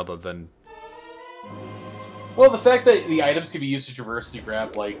exactly, other than... Well, the fact that the items can be used to traverse to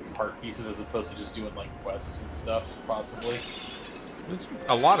grab, like, heart pieces as opposed to just doing, like, quests and stuff, possibly. It's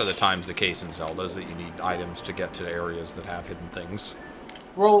a lot of the times the case in Zelda is that you need items to get to areas that have hidden things.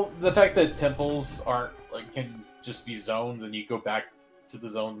 Well, the fact that temples aren't, like, can just be zones and you go back to the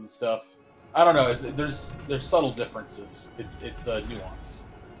zones and stuff. I don't know, there's subtle differences. It's nuanced.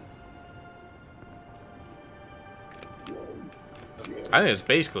 I think it's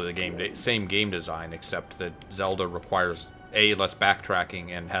basically the same game design, except that Zelda requires less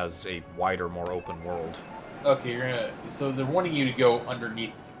backtracking and has a wider, more open world. Okay, so they're wanting you to go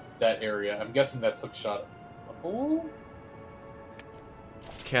underneath that area. I'm guessing that's hookshot. Oh?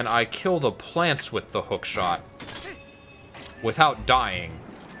 Can I kill the plants with the hookshot without dying?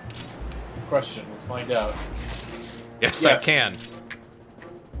 Question. Let's find out. Yes, I can.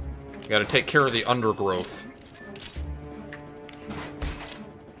 You gotta take care of the undergrowth.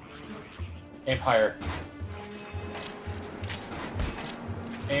 Aim higher.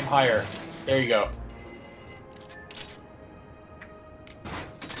 Aim higher. There you go.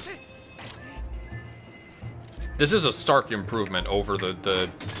 This is a stark improvement over the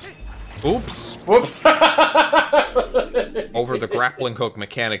oops! Whoops! Over the grappling hook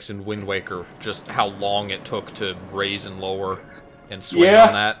mechanics in Wind Waker. Just how long it took to raise and lower and swing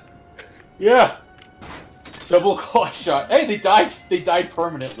on that. Yeah. Double claw shot. Hey, they died. They died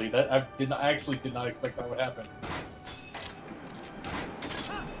permanently. That I actually did not expect that would happen.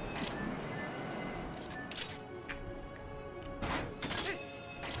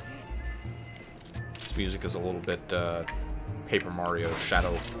 This music is a little bit Paper Mario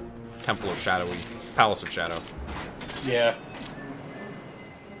Shadow, Temple of Shadowy, Palace of Shadow. Yeah.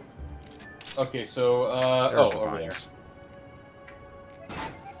 Okay, so There's the over there. vines.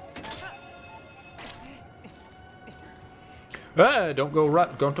 Ah, don't go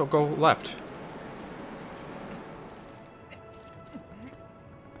right. Don't go left.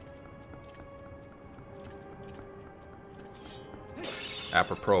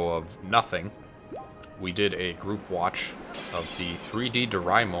 Apropos of nothing, we did a group watch of the 3D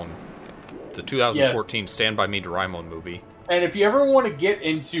Doraemon, the 2014 Stand By Me Doraemon movie. And if you ever want to get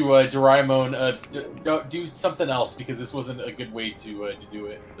into Doraemon, do something else, because this wasn't a good way to do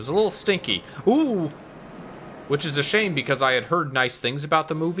it. It was a little stinky. Ooh! Which is a shame, because I had heard nice things about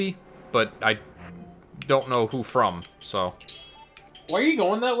the movie, but I don't know who from, so... Why are you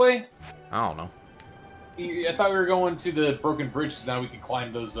going that way? I don't know. I thought we were going to the broken bridge, because now we can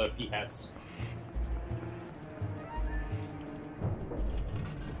climb those peahats.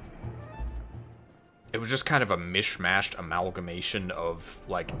 It was just kind of a mishmashed amalgamation of,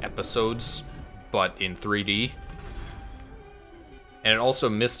 like, episodes, but in 3D. And it also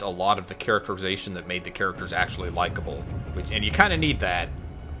missed a lot of the characterization that made the characters actually likable. And you kind of need that.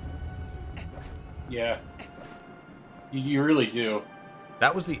 Yeah. You really do.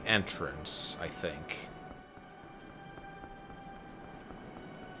 That was the entrance, I think.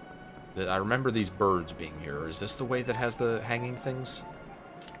 I remember these birds being here. Is this the way that has the hanging things?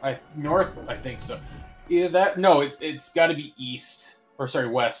 North, I think so. Either that... No, it's got to be east. Or, sorry,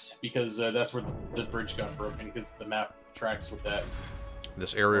 west. Because that's where the bridge got broken. Because the map tracks with that.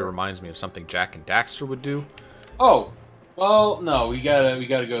 This area reminds me of something Jack and Daxter would do. Oh, well, no, we gotta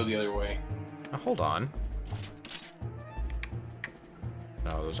go the other way. Now, hold on.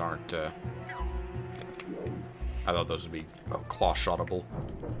 No, those aren't. I thought those would be claw-shottable.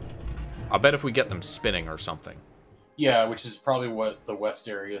 I'll bet if we get them spinning or something. Yeah, which is probably what the west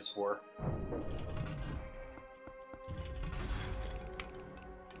area is for.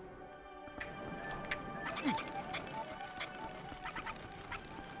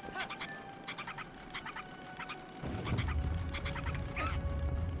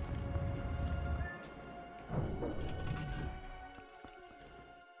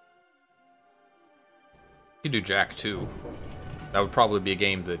 You could do Jack too. That would probably be a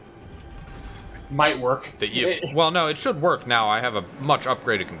game that might work. That you well, no, it should work now. I have a much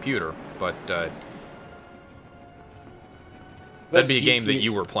upgraded computer, but that'd be a game that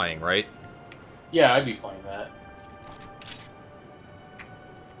you were playing, right? Yeah, I'd be playing that.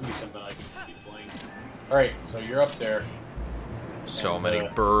 Maybe something I can keep playing. Alright, so you're up there. So many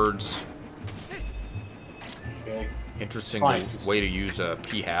birds. Okay. Interesting Fine. way to use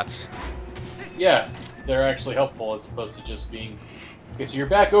P-hats. Yeah, they're actually helpful as opposed to just being... Okay, so you're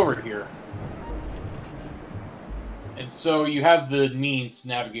back over here. And so you have the means to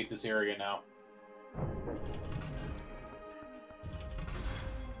navigate this area now.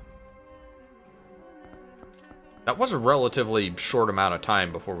 That was a relatively short amount of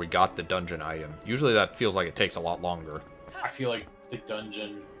time before we got the dungeon item. Usually that feels like it takes a lot longer. I feel like the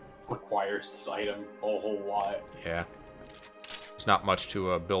dungeon requires this item a whole lot. Yeah. There's not much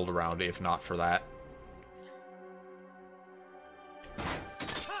to build around if not for that.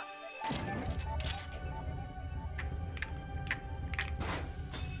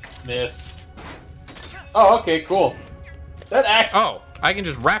 Miss. Oh, okay, cool. That act. Oh, I can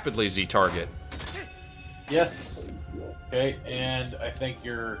just rapidly Z-target. Yes. Okay, and I think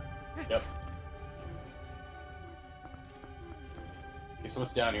you're... Yep. Okay, so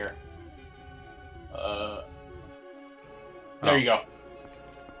what's down here? There you go.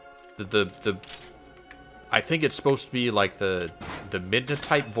 The I think it's supposed to be like the Midna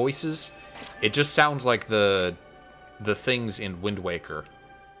type voices. It just sounds like the things in Wind Waker.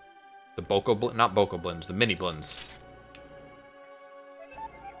 The not Bokoblins, the mini blins.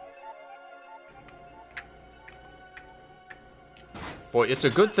 Boy, it's a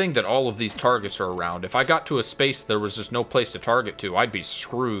good thing that all of these targets are around. If I got to a space there was just no place to target to, I'd be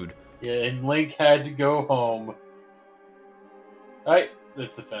screwed. Yeah, and Link had to go home. Alright,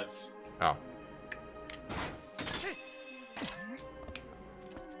 that's the fence. Oh.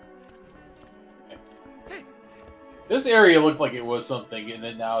 This area looked like it was something, and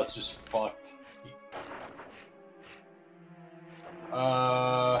then now it's just fucked.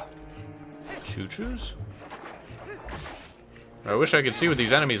 Choo-choos? I wish I could see what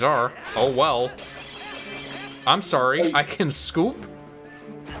these enemies are. Oh well. I'm sorry, I can scoop?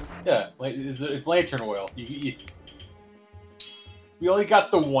 Yeah, it's lantern oil. We only got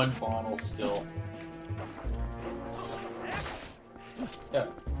the one bottle still. Yeah,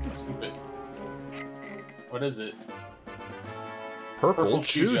 scoop it. What is it? Purple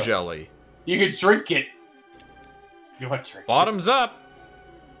chew jelly. You can drink it. You want to drink Bottoms up.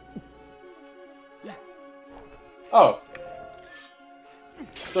 it? Oh.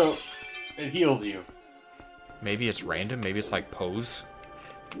 So, it healed you. Maybe it's random. Maybe it's like pose.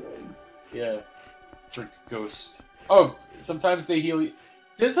 Yeah. Drink ghost. Oh, sometimes they heal you.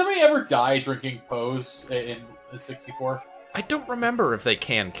 Did somebody ever die drinking pose in the 64? I don't remember if they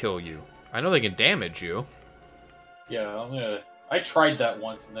can kill you. I know they can damage you. Yeah, I tried that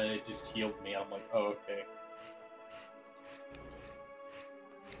once and then it just healed me. I'm like, oh, okay.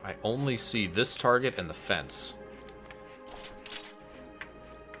 I only see this target and the fence.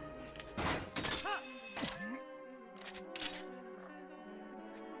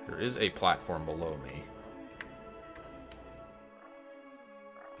 There is a platform below me.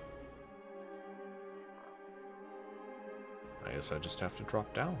 I guess I just have to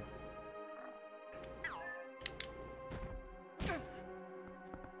drop down.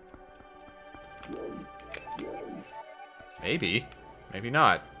 Maybe. Maybe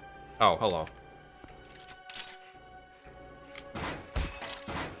not. Oh, hello.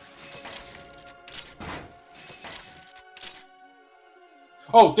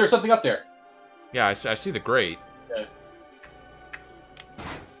 Oh, there's something up there. Yeah, I see the grate. Yeah.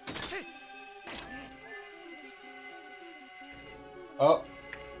 Oh,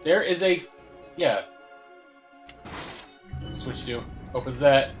 there is a... Yeah. Switch to. Opens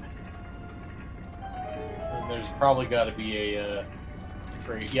that. And there's probably got to be a...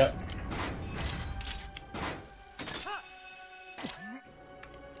 crate. Yep.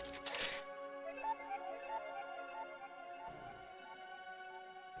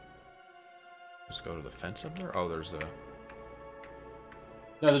 Just go to the fence up there? Oh, there's a...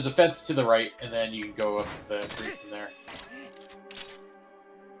 No, there's a fence to the right, and then you can go up to the crate from there.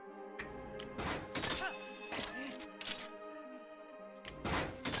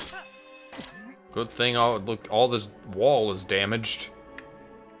 Good thing all this wall is damaged.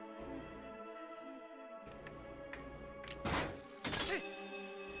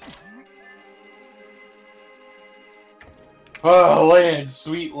 Oh, land!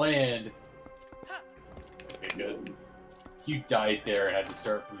 Sweet land! Okay, good. You died there and had to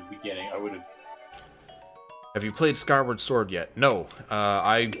start from the beginning. I would have... Have you played Skyward Sword yet? No.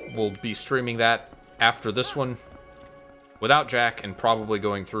 I will be streaming that after this one. Without Jack, and probably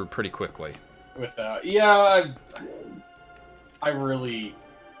going through pretty quickly. Without... Yeah, I really...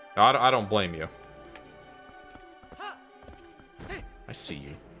 No, I don't blame you. I see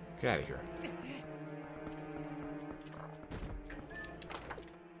you. Get out of here.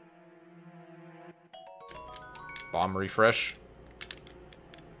 Bomb refresh.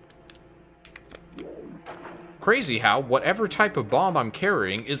 Crazy how whatever type of bomb I'm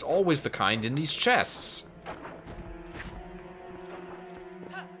carrying is always the kind in these chests.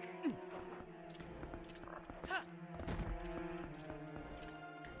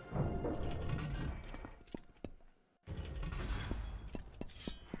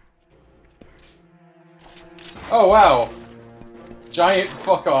 Oh, wow. Giant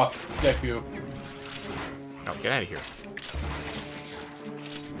fuck off, Deku. Oh, get out of here.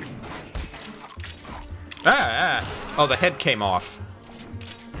 Ah! Oh, the head came off.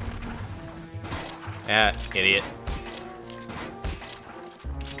 Ah, idiot.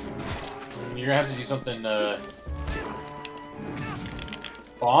 You're gonna have to do something,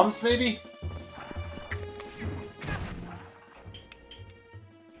 bombs, maybe?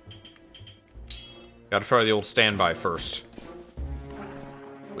 Gotta try the old standby first.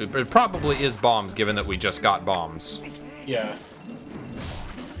 It probably is bombs, given that we just got bombs. Yeah.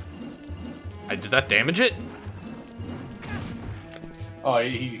 Did that damage it? Oh,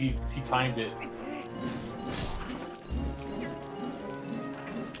 he timed it.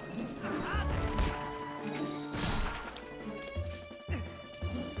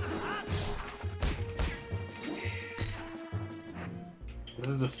 This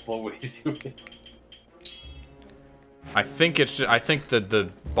is the slow way to do it. I think it's just, I think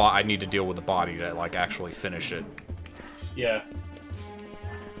that I need to deal with the body to like actually finish it. Yeah.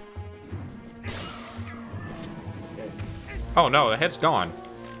 Oh no, the head's gone.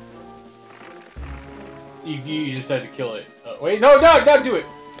 You just had to kill it. Wait, no, do it!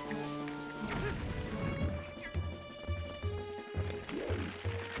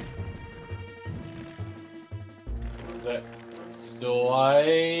 Is that still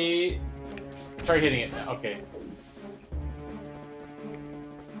alive? Try hitting it. Okay.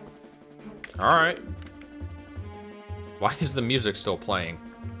 Alright. Why is the music still playing?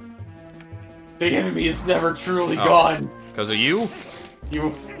 The enemy is never truly gone. Because of you?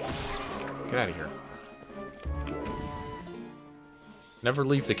 You. Get out of here. Never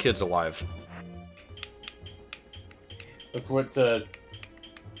leave the kids alive. That's what, I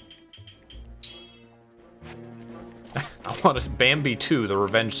want a Bambi 2, the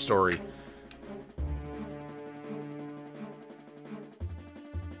revenge story.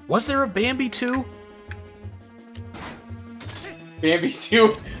 Was there a Bambi 2? Bambi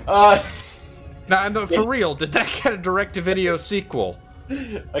 2? Nah, no, for real, did that get a direct-to-video sequel?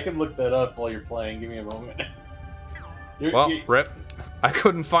 I can look that up while you're playing. Give me a moment. Well, rip. I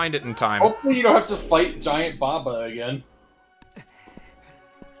couldn't find it in time. Hopefully you don't have to fight Giant Baba again.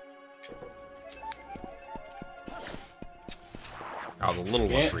 Oh, the little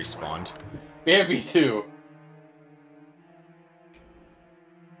ones respawned. Bambi 2.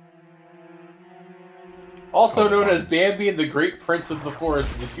 Also known as Bambi and the Great Prince of the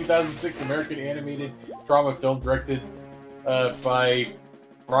Forest, is a 2006 American animated drama film directed by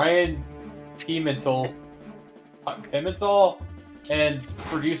Brian Pimentel and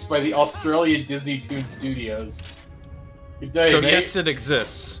produced by the Australian Disney Toon Studios. Good day, So mate. yes, it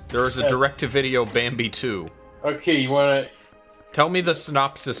exists. There is a direct-to-video Bambi 2. Okay, you wanna... Tell me the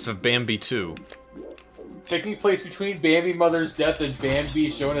synopsis of Bambi 2. Taking place between Bambi Mother's death and Bambi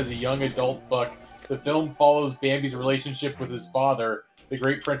shown as a young adult buck, the film follows Bambi's relationship with his father, the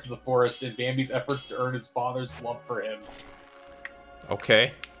Great Prince of the Forest, and Bambi's efforts to earn his father's love for him.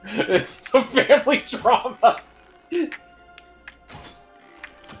 Okay. It's a family drama!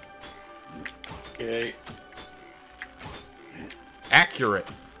 Okay. Accurate.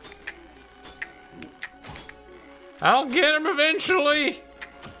 I'll get him eventually!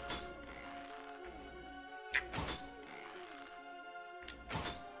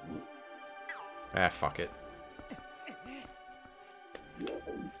 Ah, fuck it.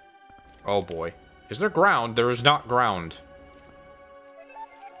 Oh boy. Is there ground? There is not ground.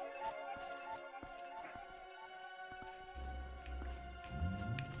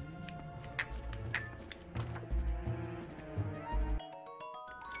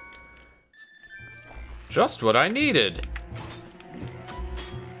 Just what I needed.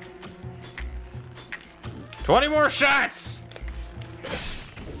 20 more shots!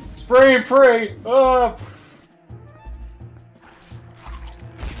 Spray and pray! Up!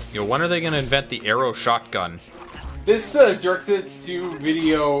 Yo, when are they gonna invent the arrow shotgun? This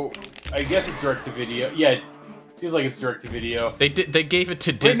direct-to-video, I guess it's direct-to-video. Yeah, it seems like it's direct-to-video. They gave it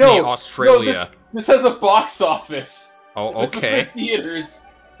to Disney Australia. No, this has a box office. Oh, This was okay. in theaters.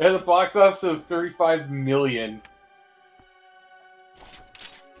 It has a box office of 35 million.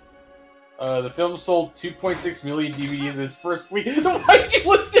 The film sold 2.6 million DVDs in its first week. Why'd you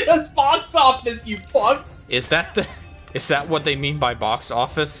list it as box office, you fucks? Is that what they mean by box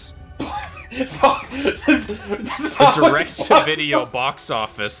office? The direct-to-video box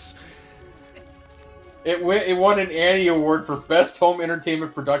office. It won an Annie Award for Best Home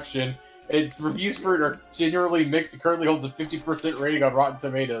Entertainment Production. Its reviews for it are generally mixed. It currently holds a 50% rating on Rotten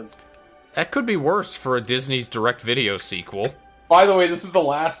Tomatoes. That could be worse for a Disney's direct-video sequel. By the way, this is the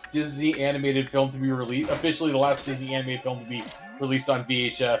last Disney animated film to be released. Officially, the last Disney animated film to be released on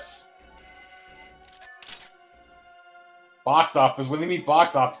VHS. Box office. When they mean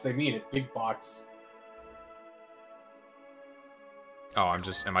box office, they mean it. Big box. Oh,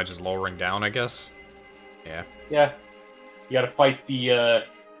 am I just lowering down, I guess? Yeah. Yeah. You gotta fight the,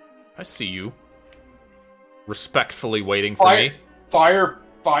 I see you. Respectfully waiting for me. Fire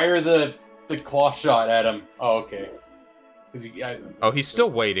the claw shot at him. Oh, okay. Oh, he's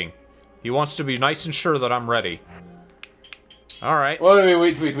still waiting. He wants to be nice and sure that I'm ready. Alright.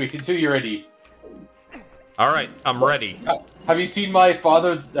 Wait, until you're ready. Alright, I'm ready. Have you seen my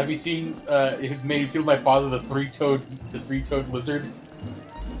father? Have you seen it made me feel my father, the three-toed lizard?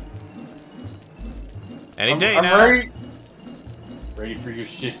 Any day I'm now. Ready for your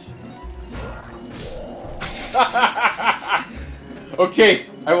shit. Okay,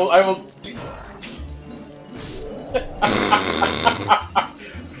 I will.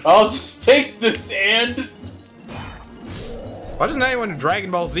 I'll just take this and. Why doesn't anyone in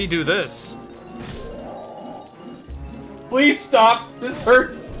Dragon Ball Z do this? Please stop! This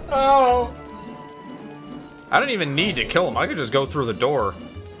hurts! Oh! I don't even need to kill him. I could just go through the door.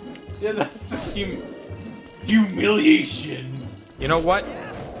 Yeah, that's just humiliation. You know what?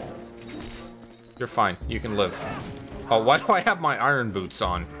 You're fine. You can live. Oh, why do I have my iron boots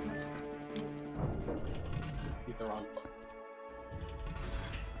on? Beat the wrong button.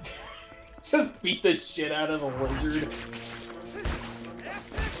 Just beat the shit out of the lizard.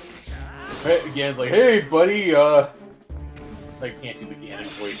 Hey, Ganon's like, hey, buddy, I can't do the Ganon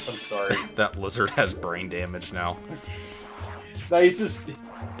voice, I'm sorry. That lizard has brain damage now. No, he's just...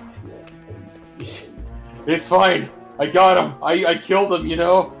 It's fine. I got him. I killed him, you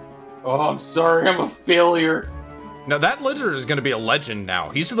know? Oh, I'm sorry, I'm a failure. Now that lizard is gonna be a legend now.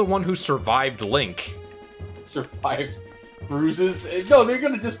 He's the one who survived Link. Survived bruises? No, they're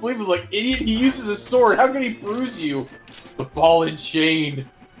gonna disbelieve us like, idiot, he uses a sword. How can he bruise you? The ball and chain.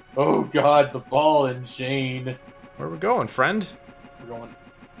 Oh god, the ball and chain. Where are we going, friend? We're going.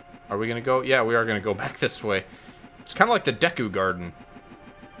 Are we gonna go? Yeah, we are gonna go back this way. It's kind of like the Deku Garden.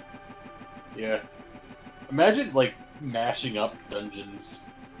 Yeah. Imagine, like, mashing up dungeons.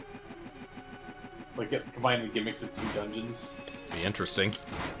 Like, combining the gimmicks of two dungeons. Be interesting.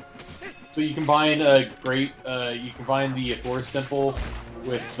 So you combine you combine the Forest Temple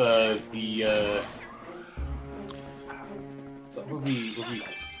with so what would be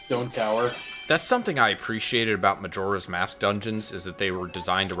Stone Tower. That's something I appreciated about Majora's Mask dungeons, is that they were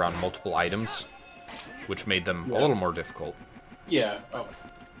designed around multiple items, which made them a little more difficult. Yeah. Oh,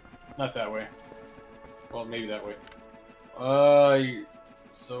 not that way. Well, maybe that way.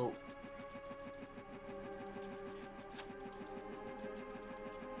 So.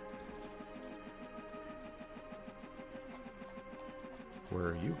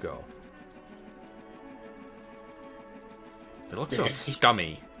 Where you go? It looks so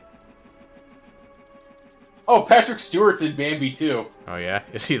scummy. Oh, Patrick Stewart's in Bambi too. Oh yeah?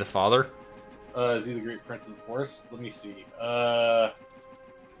 Is he the father? Is he the Great Prince of the Forest? Let me see.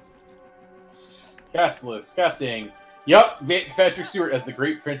 Cast list. Casting. Yup, Patrick Stewart as the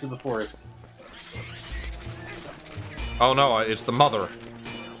Great Prince of the Forest. Oh no, it's the mother.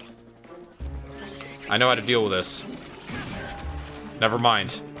 I know how to deal with this. Never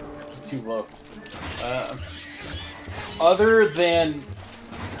mind. It's too low. Other than...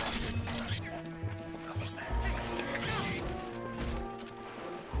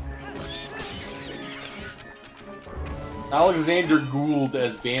 Alexander Gould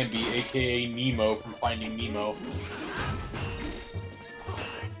as Bambi, aka Nemo from Finding Nemo.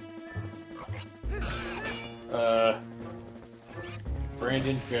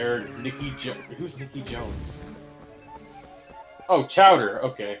 Brandon Baird, who's Nikki Jones? Oh, Chowder,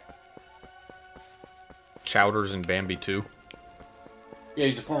 okay. Chowder's in Bambi too. Yeah,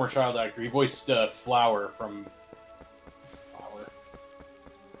 he's a former child actor. He voiced Flower from... Flower.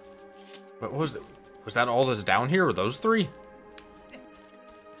 What was it? Was that all that's down here, or those three?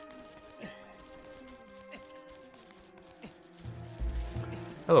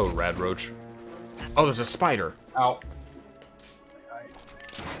 Hello, Rad Roach. Oh, there's a spider. Ow.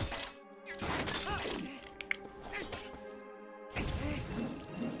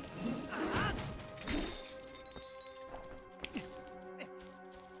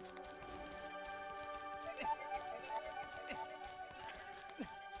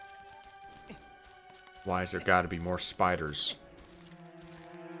 Why has there got to be more spiders?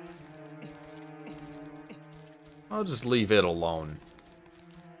 I'll just leave it alone.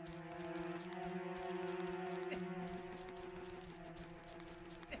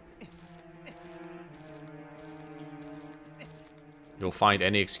 You'll find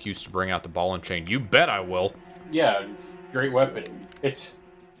any excuse to bring out the ball and chain. You bet I will. Yeah, it's a great weapon. It's...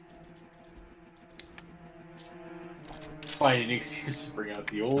 Find an excuse to bring out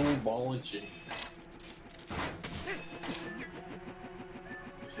the old ball and chain.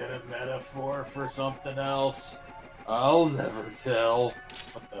 Is that a metaphor for something else? I'll never tell.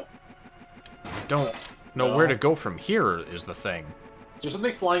 What the? I don't know where to go from here is the thing. Is there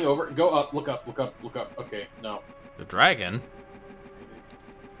something flying over? Go up, look up, look up, look up. Okay, no. The dragon?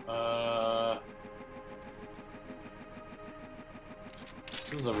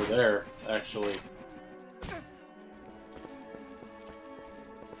 Something's over there, actually.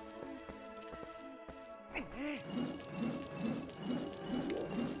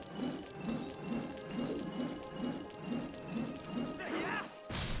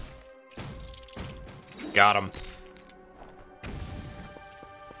 Got him.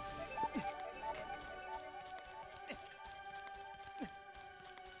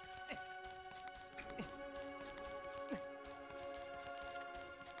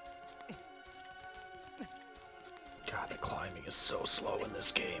 God, the climbing is so slow in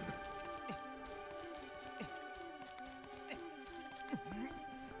this game.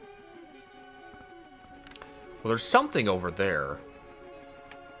 Well, there's something over there.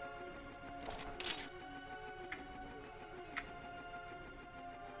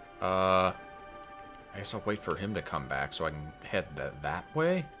 I guess I'll wait for him to come back so I can head that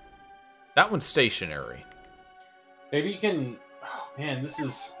way. That one's stationary. Maybe you can... Oh, man, this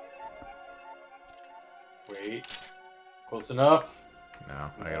is... Wait. Close enough? No,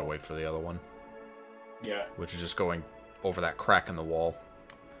 I gotta wait for the other one. Yeah. Which is just going over that crack in the wall.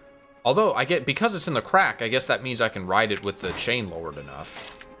 Although, because it's in the crack, I guess that means I can ride it with the chain lowered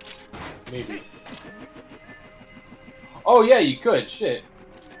enough. Maybe. Oh, yeah, you could. Shit.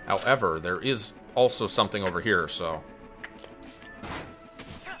 However, there is also something over here, so...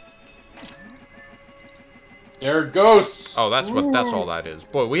 There are ghosts! Oh, that's all that is.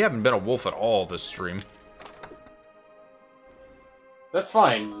 Boy, we haven't been a wolf at all this stream. That's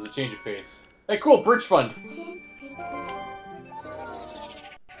fine. This is a change of pace. Hey, cool. Bridge fund.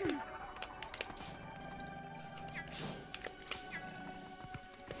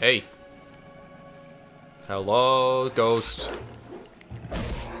 Hey. Hello, ghost.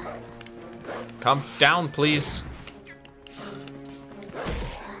 Come down, please.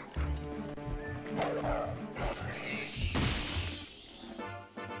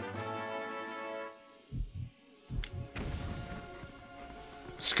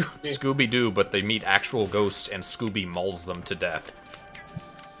 Scooby-Doo, but they meet actual ghosts and Scooby mauls them to death.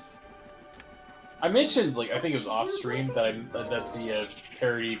 I mentioned, like, I think it was off-stream that the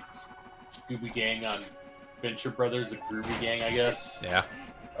parody Scooby Gang on Venture Brothers, the Groovy Gang, I guess. Yeah.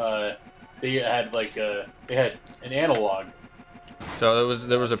 They had, like, they had an analog. So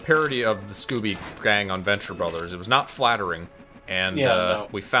there was a parody of the Scooby Gang on Venture Brothers. It was not flattering, and no.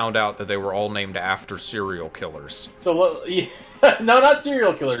 we found out that they were all named after serial killers. So, yeah, no, not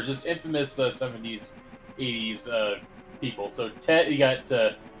serial killers, just infamous 70s, 80s people. So Ted, you got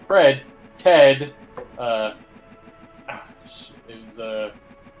Fred, Ted, it was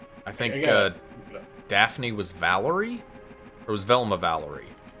I think Daphne was Valerie, or was Velma Valerie?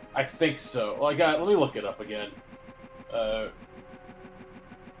 I think so. Well, let me look it up again.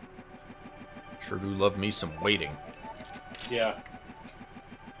 Sure do love me some waiting. Yeah.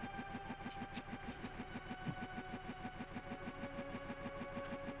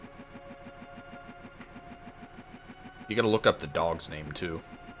 You gotta look up the dog's name, too.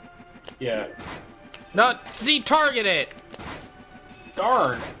 Yeah. Not Z-target it!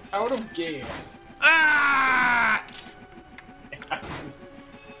 Darn! Out of gas. Ah!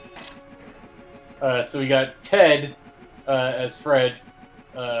 So we got Ted as Fred.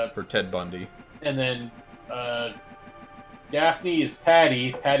 For Ted Bundy. And then Daphne is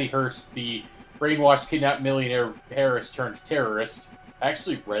Patty Hearst, the brainwashed, kidnapped millionaire Harris turned terrorist. I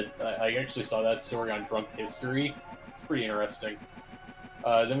actually saw that story on Drunk History. It's pretty interesting.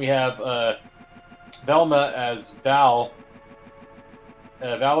 Then we have Velma as Val.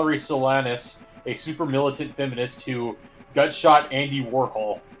 Valerie Solanas, a super militant feminist who gut-shot Andy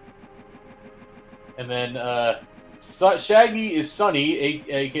Warhol. And then Shaggy is Sonny,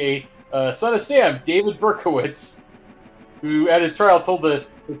 aka son of Sam, David Berkowitz, who at his trial told the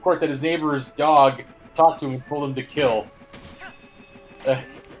court that his neighbor's dog talked to him and told him to kill.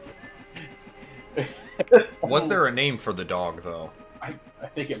 Was there a name for the dog, though? I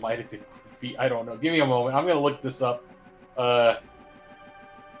think it might have been Goofy. I don't know. Give me a moment. I'm gonna look this up. The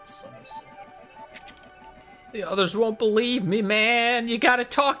others won't believe me, man. You gotta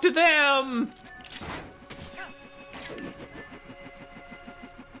talk to them.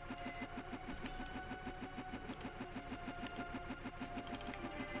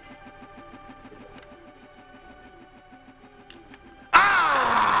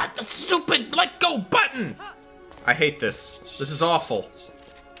 Ah! That stupid let go button! I hate this. This is awful.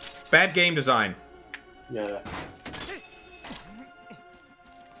 Bad game design. Yeah.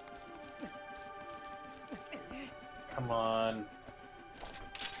 Come on.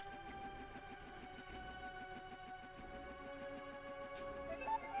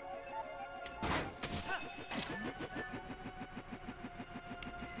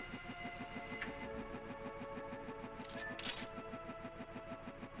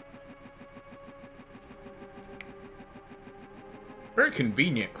 Very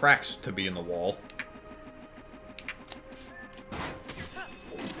convenient cracks to be in the wall.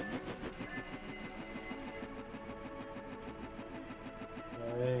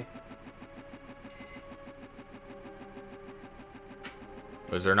 Okay.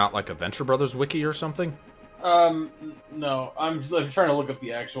 Was there not like a Venture Brothers wiki or something? No. I'm trying to look up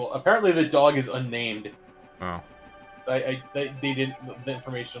the actual. Apparently, the dog is unnamed. Oh. They didn't. The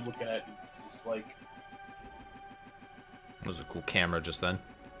information I'm looking at, it's just like. That was a cool camera just then.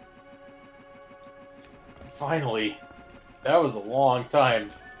 Finally. That was a long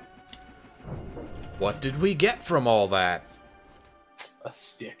time. What did we get from all that? A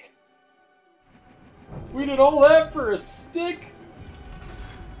stick. We did all that for a stick?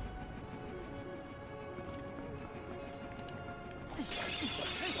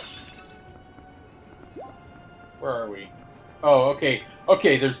 Where are we? Oh, okay.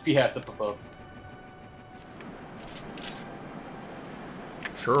 Okay, there's P-hats up above.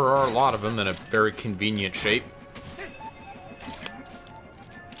 Sure are a lot of them in a very convenient shape.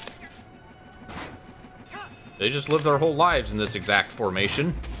 They just live their whole lives in this exact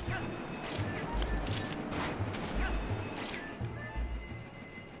formation.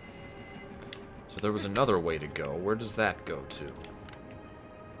 So there was another way to go. Where does that go to?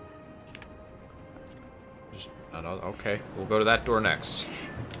 Just, I don't know. Okay, we'll go to that door next.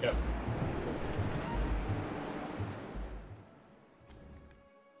 Yep.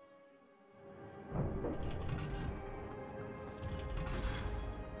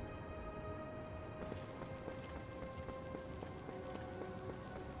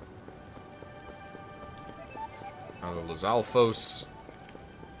 Another Lizalfos.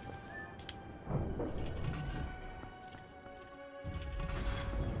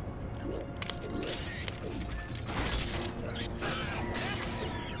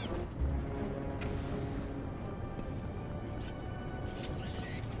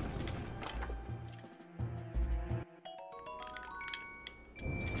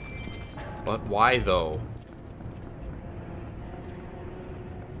 But why, though?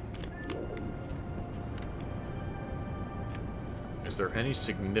 Is there any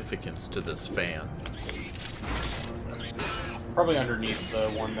significance to this fan? Probably underneath the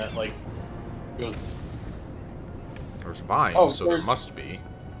one that, like, goes... There's vines, Oh, so there's- there must be.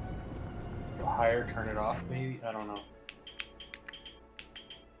 Go higher, turn it off, maybe? I don't know.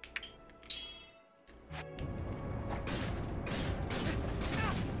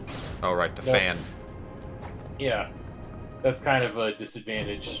 Oh, right, the Nope. fan. Yeah. That's kind of a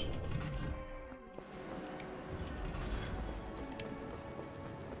disadvantage.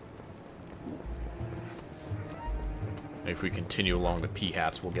 If we continue along the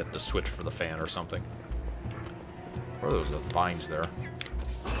P-hats, we'll get the switch for the fan or something. Where are those vines there?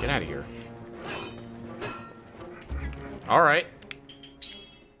 Get out of here. Alright.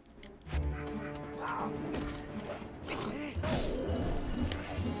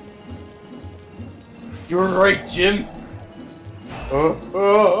 You were right, Jim! Oh.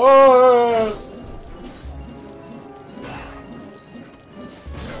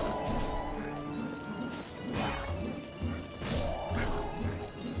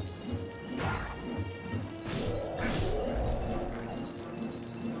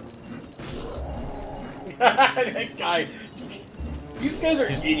 That guy. These guys are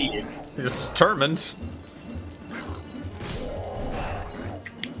idiots. He's determined.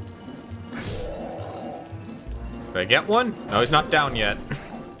 Did I get one? No, he's not down yet.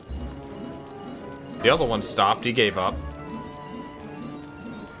 The other one stopped. He gave up.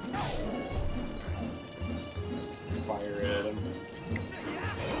 Fire at him.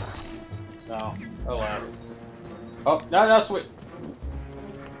 No. Alas. Oh, no, that's what.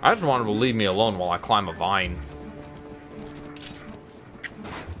 I just want him to leave me alone while I climb a vine.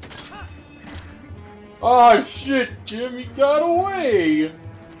 Oh shit, Jimmy got away!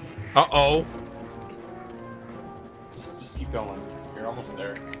 Uh-oh. Just keep going. You're almost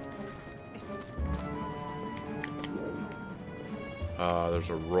there. There's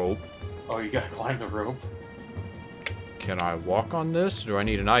a rope. Oh, you gotta climb the rope? Can I walk on this? Or do I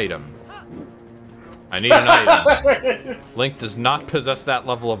need an item? I need an item. Link does not possess that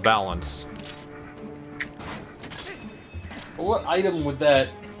level of balance. What item would that...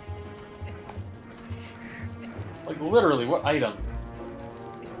 Like, literally, what item?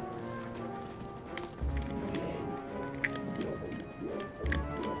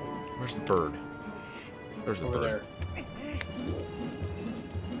 Where's the bird? There's the Over bird. there.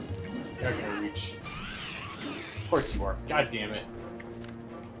 You're not gonna reach. Of course you are. God damn it.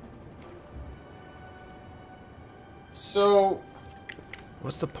 So...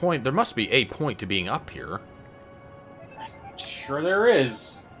 What's the point? There must be a point to being up here. Sure there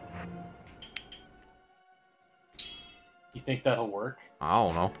is. You think that'll work? I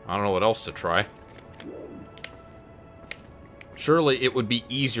don't know. I don't know what else to try. Surely it would be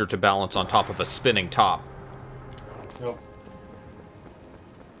easier to balance on top of a spinning top. Nope.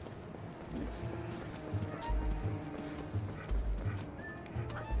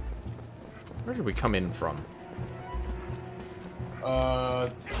 Where did we come in from? I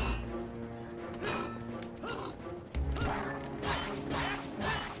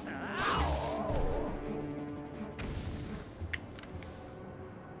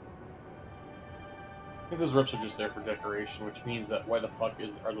think those ropes are just there for decoration, which means that why the fuck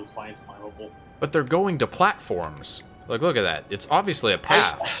are those vines climbable? But they're going to platforms. Like, look at that. It's obviously a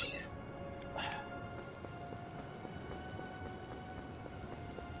path.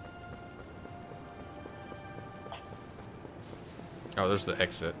 Oh, there's the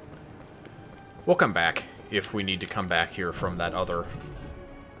exit. We'll come back if we need to come back here from that other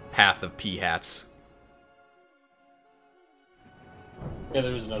path of pea hats. Yeah,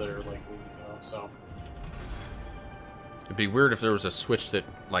 there was another, like, window, so... It'd be weird if there was a switch that,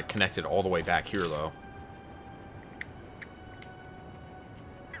 like, connected all the way back here, though.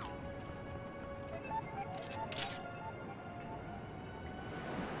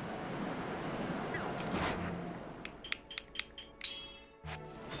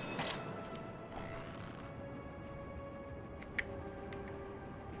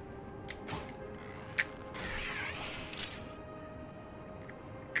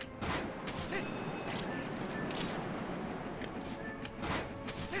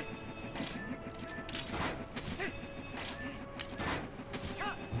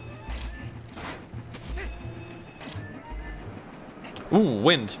 Ooh,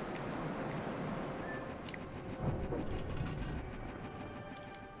 wind.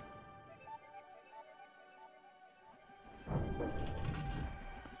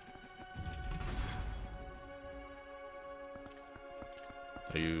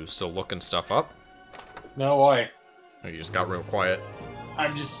 Are you still looking stuff up? No, why? Or you just got real quiet?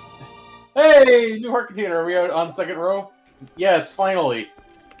 I'm just... Hey! New heart container, are we out on the second row? Yes, finally.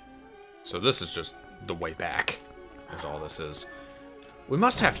 So this is just the way back, is all this is. We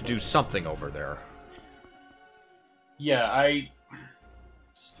must have to do something over there. Yeah, I...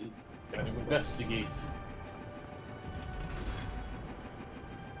 just gotta investigate.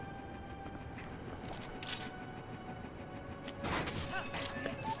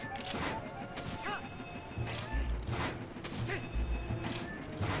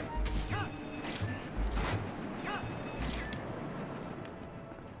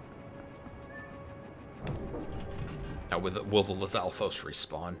 Now, will the Lizalfos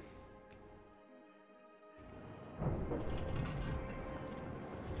respawn?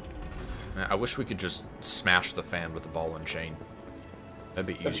 Man, I wish we could just smash the fan with the ball and chain. That'd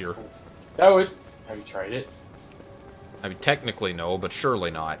be easier. That would... Have you tried it? I mean, technically no, but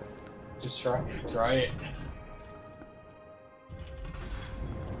surely not. Just try it.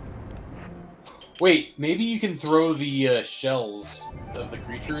 Wait, maybe you can throw the shells of the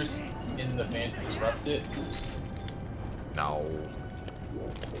creatures in the fan to disrupt it? No.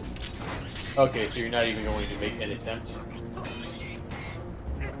 Okay, so you're not even going to make an attempt?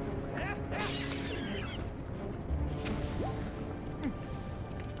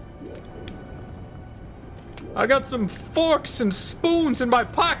 I got some forks and spoons in my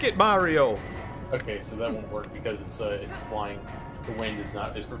pocket, Mario! Okay, so that won't work because it's flying. The wind is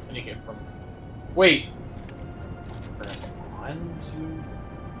preventing it from... Wait! One, two...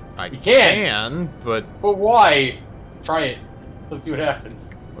 I You can, but... But why? Try it. Let's see what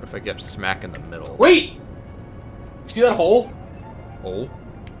happens. What if I get smack in the middle? Wait! See that hole? Hole?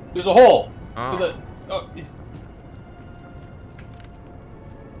 There's a hole. Oh. To the. Oh.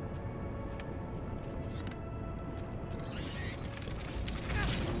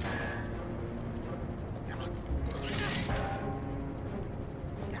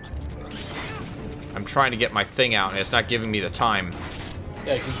 I'm trying to get my thing out, and it's not giving me the time.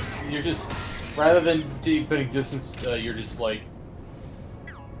 Yeah, because you're just rather than putting distance, you're just like.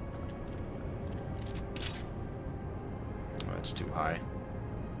 That's too high.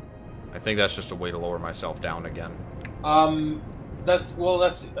 I think that's just a way to lower myself down again. Well,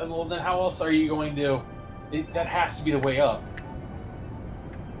 then how else are you going to? That has to be the way up.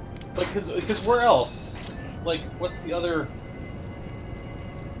 Like, because where else? Like, what's the other?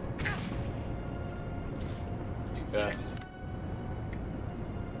 It's too fast.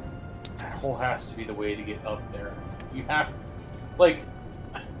 That hole has to be the way to get up there. You have, like.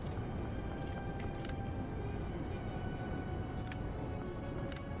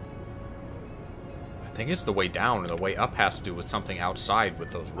 I think it's the way down, and the way up has to do with something outside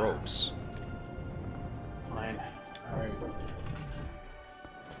with those ropes. Fine. Alright.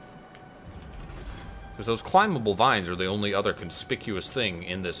 Because those climbable vines are the only other conspicuous thing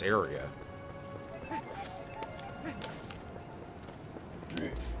in this area.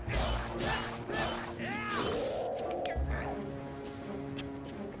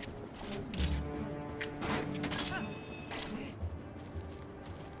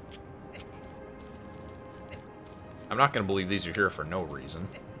 I'm not going to believe these are here for no reason.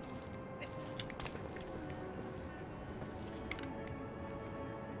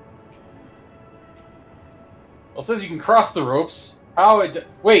 Well, it says you can cross the ropes. How it...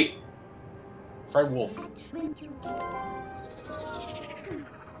 Wait! Try wolf.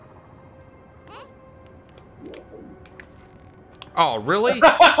 Oh, really?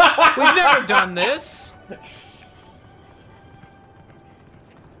 We've never done this!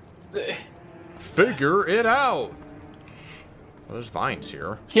 Figure it out! Well, there's vines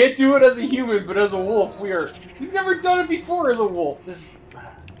here. Can't do it as a human, but as a wolf, we've never done it before as a wolf.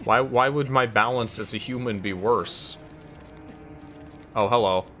 Why would my balance as a human be worse? Oh,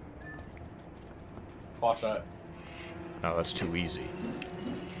 hello. Claw shot. Oh, that's too easy.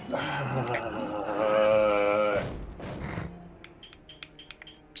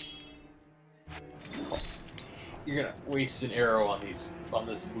 You're gonna waste an arrow on this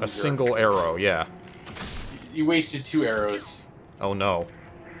loser. A single arrow, yeah. You wasted 2 arrows. Oh no.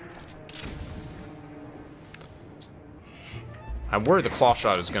 I'm worried the claw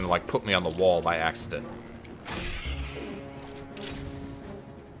shot is gonna, like, put me on the wall by accident.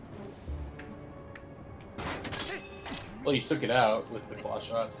 Well, you took it out with the claw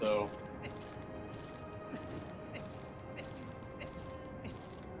shot, so...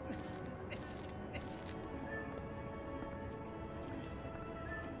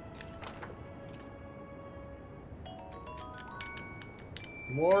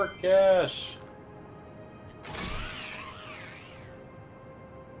 More cash!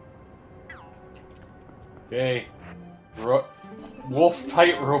 Okay. Wolf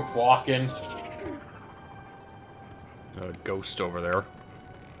tightrope walking. A ghost over there.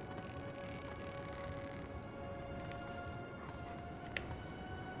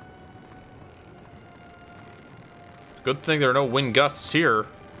 Good thing there are no wind gusts here.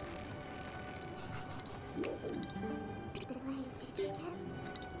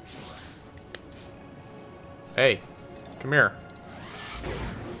 Hey, come here.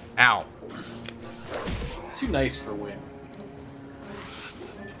 Ow. Too nice for wind.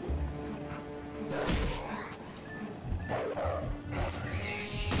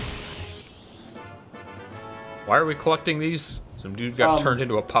 Why are we collecting these? Some dude got turned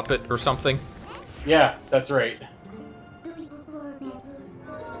into a puppet or something? Yeah, that's right. Alright,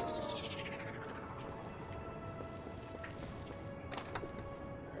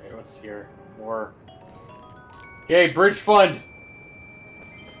 what's here? More. Okay, bridge fund!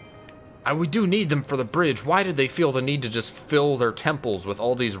 We do need them for the bridge. Why did they feel the need to just fill their temples with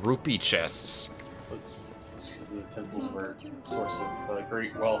all these rupee chests? It's because the temples were a source of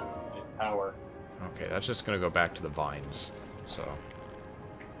great wealth and power. Okay, that's just gonna go back to the vines, so...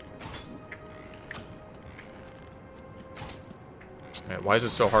 Man, why is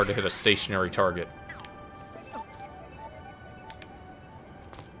it so hard to hit a stationary target?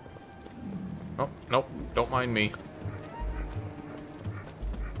 Oh, nope, don't mind me.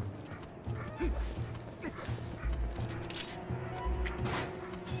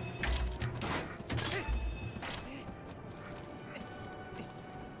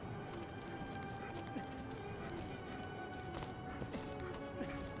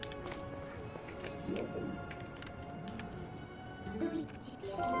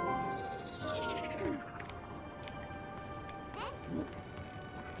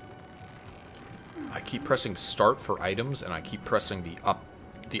 keep pressing start for items, and I keep pressing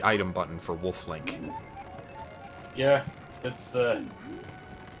the item button for Wolf Link. Yeah, that's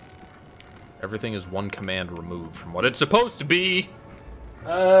Everything is one command removed from what it's supposed to be.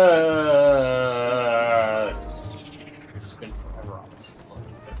 It's been forever on this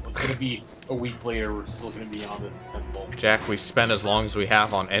fucking temple. It's gonna be a week later. We're still gonna be on this temple. Jack, we've spent as long as we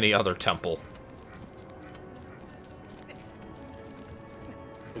have on any other temple.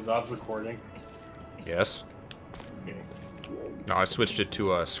 Is Ob's recording? Yes. Okay. No, I switched it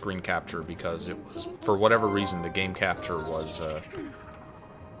to a screen capture because it was, for whatever reason, the game capture was,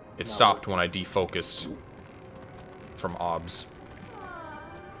 it stopped when I defocused from OBS.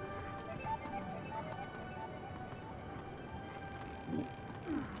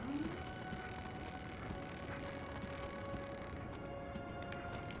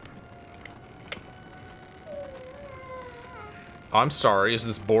 I'm sorry, is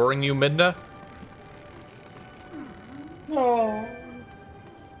this boring you, Midna? No.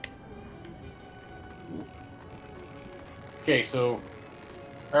 Okay, so,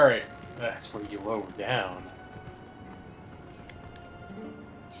 all right, that's where you lower down.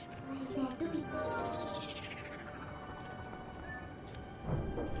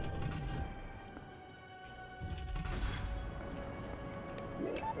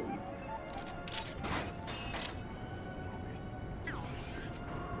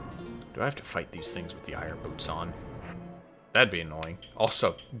 Do I have to fight these things with the iron boots on? That'd be annoying.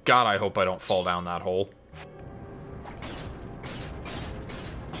 Also, God, I hope I don't fall down that hole.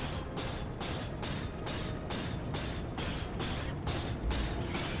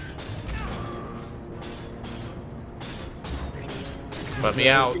 Let me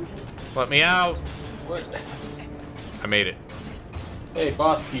out. Let me out. What? I made it. Hey,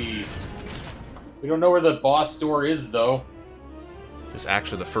 boss key. We don't know where the boss door is, though. This is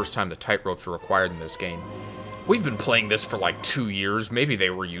actually the first time the tightropes are required in this game. We've been playing this for like 2 years. Maybe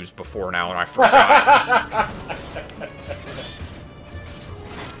they were used before now and I forgot.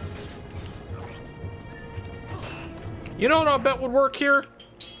 You know what I bet would work here?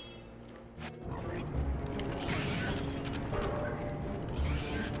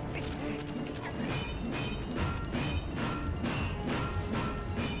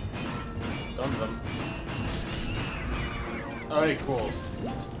 Stuns them. Alright, cool.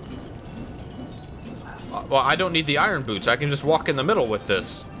 Well, I don't need the iron boots. I can just walk in the middle with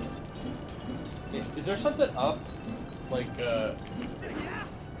this. Is there something up? Like,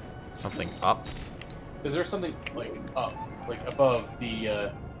 Something up? is there something, like, up? Like, above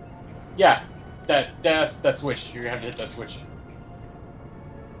the, yeah. That switch. You're gonna have to hit that switch.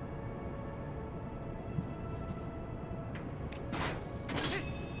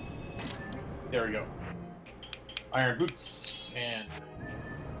 There we go. Iron boots, and...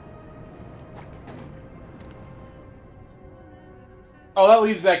 Oh, that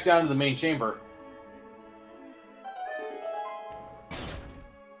leads back down to the main chamber.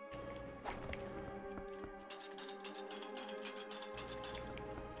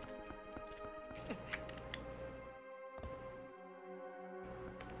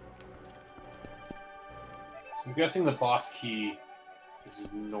 So I'm guessing the boss key is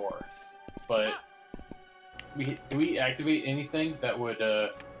north, but do we activate anything that would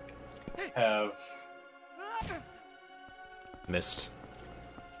have Missed.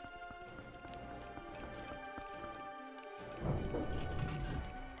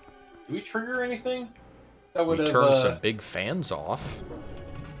 Do we trigger anything that would We have turned some big fans off.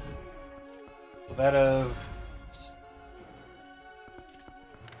 that have?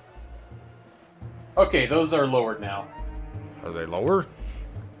 Okay, those are lowered now. Are they lower?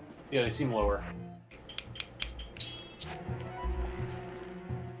 Yeah, they seem lower.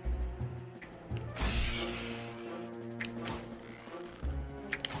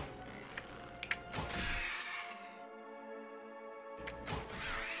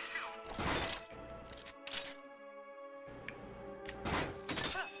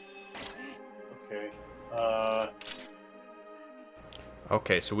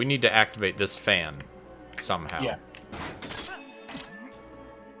 Okay, so we need to activate this fan somehow. Yeah.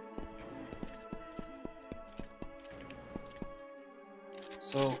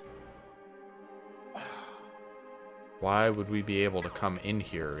 So... Why would we be able to come in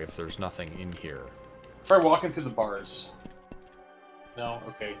here if there's nothing in here? Try walking through the bars. No?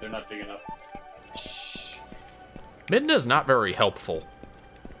 Okay, they're not big enough. Midna's not very helpful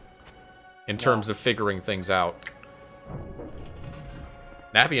in terms of figuring things out.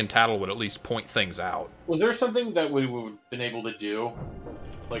 Navi and Tattle would at least point things out. Was there something that we would have been able to do?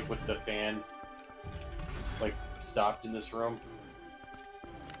 Like with the fan? Like, stopped in this room?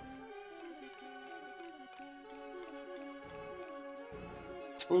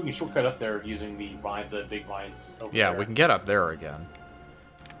 Well, we can shortcut up there using the big vines. Over Yeah, there. we can get up there again.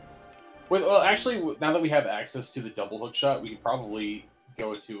 Wait, well, actually, now that we have access to the double hook shot, we can probably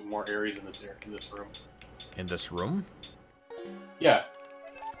go to more areas in this room. In this room? Yeah.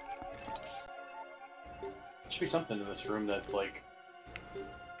 There should be something in this room that's like.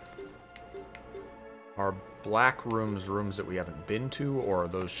 Are black rooms rooms that we haven't been to, or are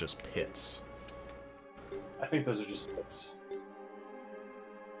those just pits? I think those are just pits.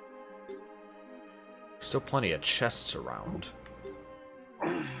 Still plenty of chests around.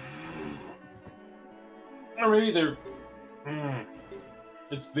 Or maybe they're.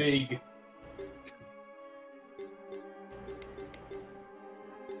 It's vague.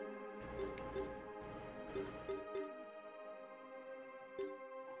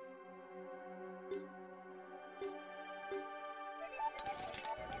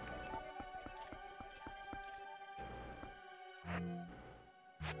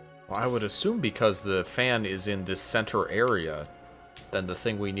 Well, I would assume because the fan is in this center area, then the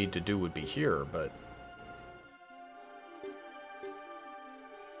thing we need to do would be here, but...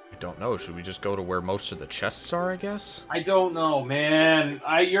 I don't know. Should we just go to where most of the chests are, I guess? I don't know, man.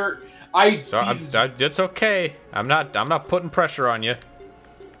 It's okay. I'm not putting pressure on you.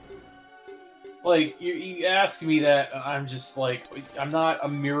 Like, you ask me that, and I'm just like, I'm not a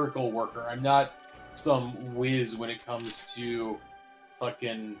miracle worker. I'm not some whiz when it comes to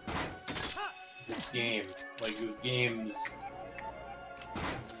fucking this game. Like, this game's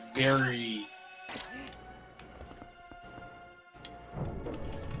very...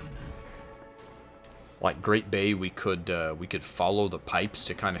 Like Great Bay, we could follow the pipes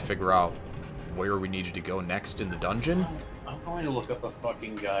to kind of figure out where we needed to go next in the dungeon. I'm going to look up a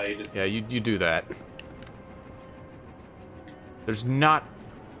fucking guide. Yeah, you do that. There's not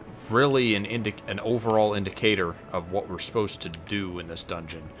really an overall indicator of what we're supposed to do in this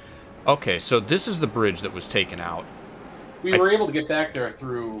dungeon. Okay, so this is the bridge that was taken out. We were able to get back there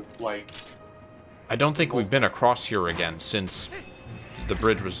through, like... I don't think we've been across here again since the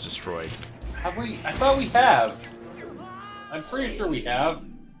bridge was destroyed. Have we? I thought we have. I'm pretty sure we have.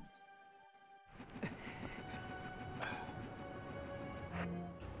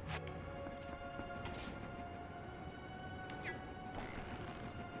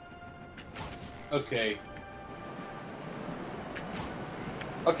 Okay.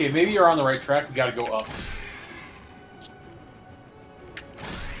 Okay, maybe you're on the right track. We gotta go up.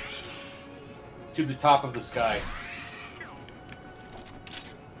 To the top of the sky.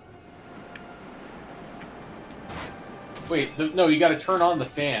 Wait, no, you gotta turn on the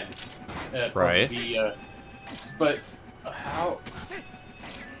fan. Right. But how?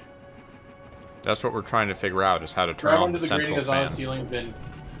 That's what we're trying to figure out, is how to turn Grab on onto the the grating central that's on fan. the ceiling, then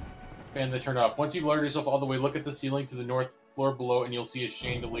fan that turned off. Once you've lowered yourself all the way, look at the ceiling to the north floor below, and you'll see a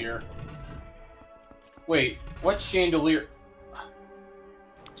chandelier. Wait, what chandelier?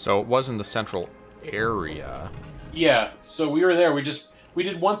 So it was in the central area. Yeah, so we were there. We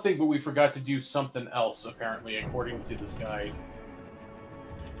did one thing, but we forgot to do something else, apparently, according to this guide.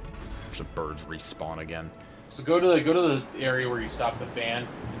 The birds respawn again. So go to the area where you stop the fan,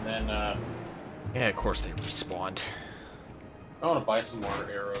 and then Yeah, of course they respawned. I want to buy some more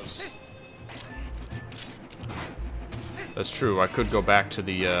arrows. That's true. I could go back to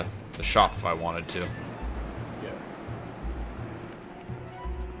the shop if I wanted to. Yeah.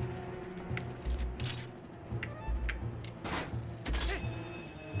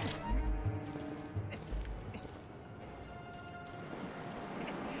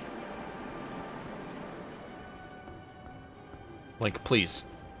 Link, please.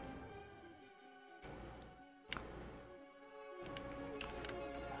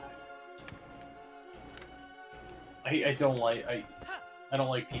 I don't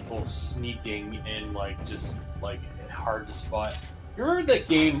like people sneaking and like just like hard to spot. You remember that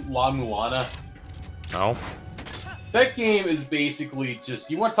game La Mulana? No? That game is basically just,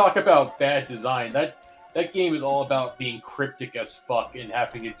 you want to talk about bad design. That game is all about being cryptic as fuck and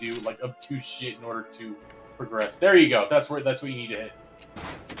having to do like obtuse shit in order to progress. There you go. That's what you need to hit.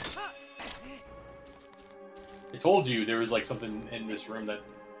 I told you there was like something in this room that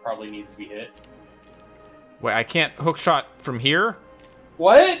probably needs to be hit. Wait, I can't hookshot from here?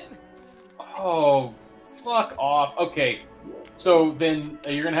 What? Oh, fuck off. Okay, so then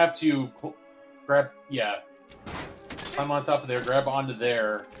you're gonna have to grab, yeah. Climb on top of there, grab onto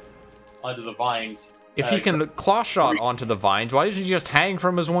there, onto the vines. If he can claw shot onto the vines, why doesn't he just hang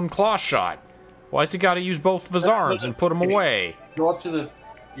from his one claw shot? Why's he got to use both of his arms and put them away? Go up to the,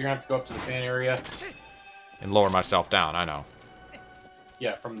 you're gonna have to go up to the fan area. And lower myself down, I know.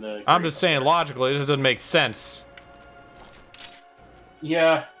 Yeah, from the... I'm just saying, logically, this doesn't make sense.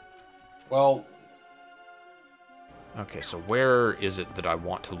 Yeah. Well. Okay, so where is it that I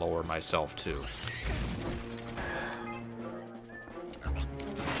want to lower myself to?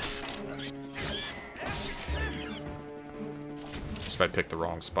 If I pick the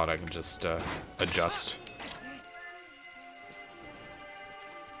wrong spot, I can just adjust.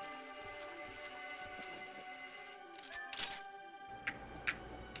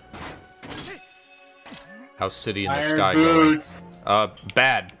 How's City in the Sky Boots. going?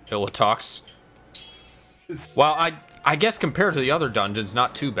 Bad, Illitox. Well, I guess compared to the other dungeons,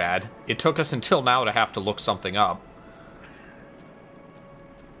 not too bad. It took us until now to have to look something up.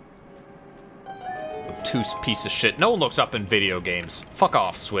 Piece of shit. No one looks up in video games. Fuck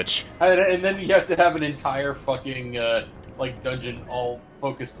off, Switch. And then you have to have an entire fucking, like, dungeon all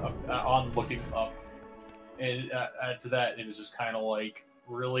focused up, on looking up. And add to that, it was just kind of like,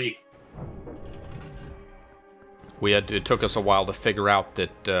 really... It took us a while to figure out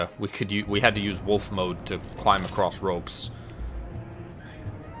that we had to use wolf mode to climb across ropes.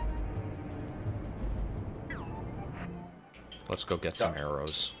 Let's go get some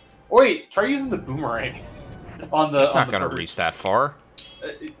arrows. Wait, try using the boomerang on the. It's not gonna reach that far.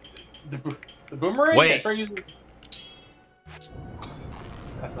 The boomerang? Wait. Yeah, try using.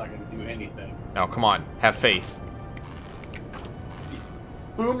 That's not gonna do anything. Now, come on, have faith.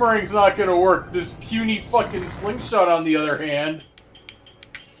 Boomerang's not gonna work. This puny fucking slingshot, on the other hand.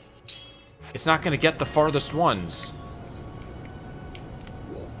 It's not gonna get the farthest ones.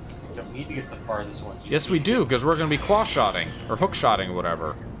 We don't need to get the farthest ones. Yes, we do, because we're gonna be claw-shotting, or hook-shotting, or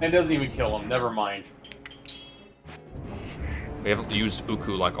whatever. And it doesn't even kill him, never mind. We haven't used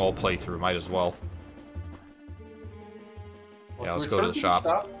Uku like all playthrough, might as well. Yeah, let's go to the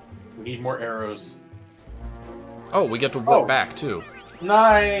shop. We need more arrows. Oh, we get to work back, too.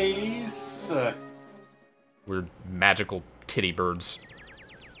 Nice! We're magical titty birds.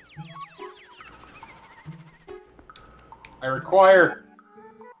 I require...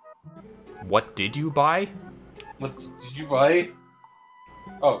 What did you buy? What did you buy?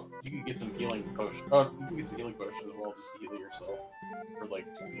 Oh, you can get some healing potion. Oh, you can get some healing potion as well, just to heal yourself. For like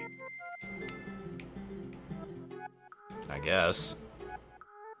 20. I guess.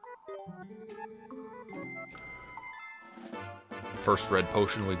 First red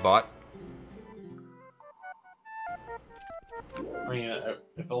potion we bought. I mean,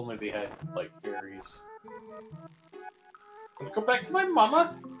 if only they had, like, fairies. Let's go back to my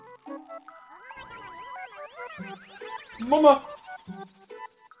mama! Mama!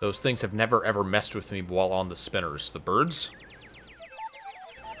 Those things have never ever messed with me while on the spinners. The birds?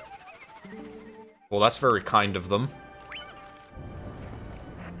 Well, that's very kind of them.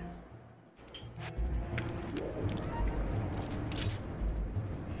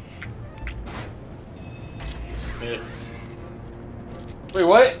 Missed. Wait,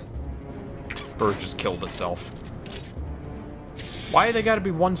 what? Bird just killed itself. Why they gotta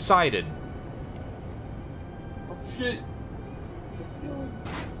be one-sided? Oh, shit.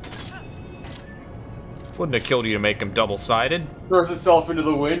 Wouldn't have killed you to make them double-sided. Throws itself into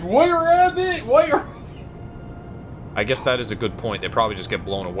the wind. White rabbit! White rabbit! I guess that is a good point. They probably just get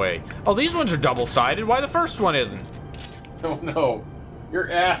blown away. Oh, these ones are double-sided. Why the first one isn't? Don't know.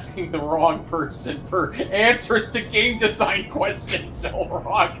 You're asking the wrong person for answers to game design questions,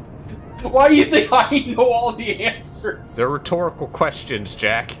 Xelrog. Why do you think I know all the answers? They're rhetorical questions,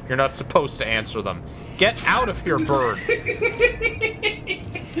 Jack. You're not supposed to answer them. Get out of here, bird. Hey,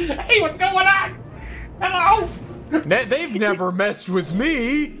 what's going on? Hello? They've never messed with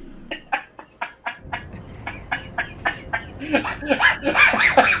me.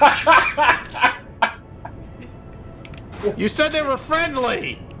 You said they were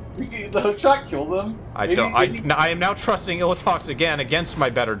friendly. The hookshot killed them. I am now trusting Illitox again against my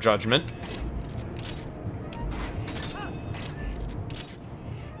better judgment.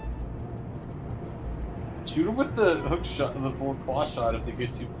 Shoot them with the hook shot and the claw shot if they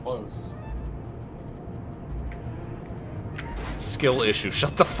get too close. Skill issue.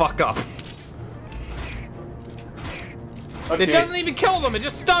 Shut the fuck up. Okay. It doesn't even kill them. It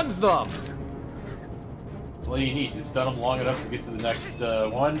just stuns them. That's all you need. Just stun them long enough to get to the next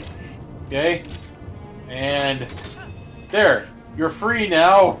one. Okay. And there. You're free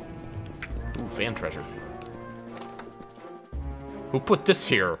now. Ooh, fan treasure. Who put this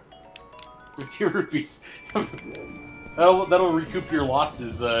here? With 2 rupees. that'll recoup your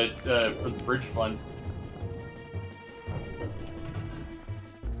losses for the bridge fund.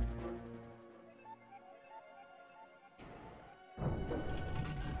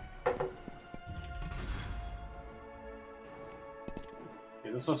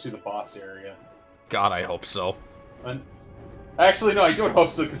 Okay, this must be the boss area. God, I hope so. Actually, no, I don't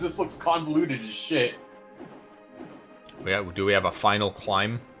hope so, because this looks convoluted as shit. Do we have a final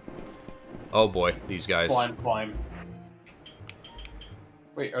climb? Oh boy, these guys. Climb.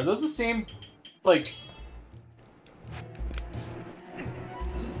 Wait, are those the same, like...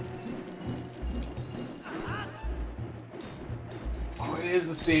 Oh, it is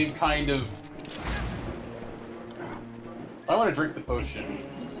the same kind of... I want to drink the potion.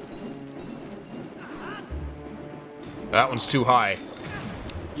 That one's too high.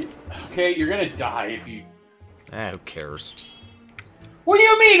 Okay, you're gonna die if you... Who cares? What do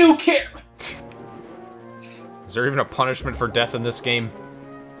you mean, who cares? Is there even a punishment for death in this game?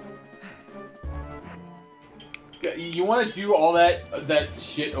 You want to do all that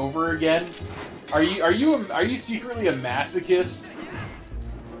shit over again? Are you secretly a masochist?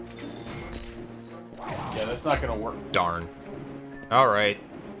 Yeah, that's not gonna work. Darn. All right.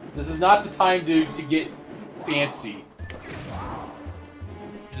 This is not the time to get fancy.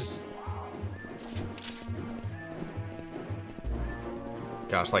 Just...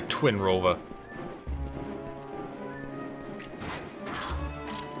 Gosh, like Twin Rova.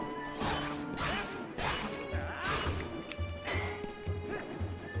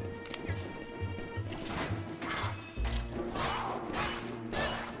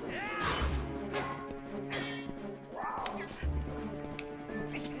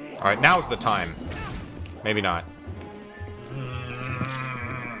 Alright, now's the time. Maybe not.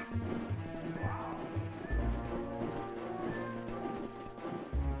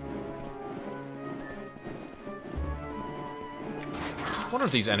 What are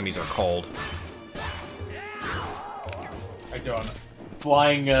these enemies are called? I don't know.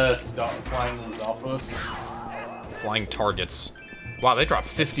 Flying Lizalfos. Flying targets. Wow, they dropped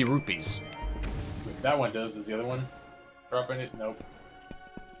 50 rupees. That one does. Does the other one drop in it? Nope.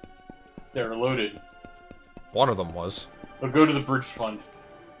 They're loaded. One of them was. They'll go to the bridge fund.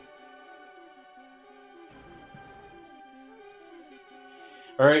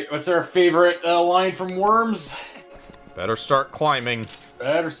 Alright, what's our favorite line from Worms? Better start climbing.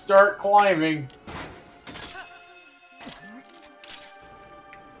 Better start climbing.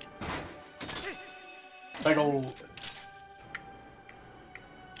 Like a... Okay,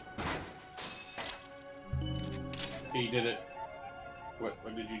 you did it.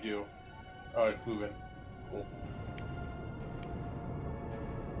 What did you do? Oh, it's moving. Cool.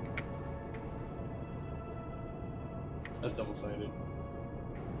 That's double-sided.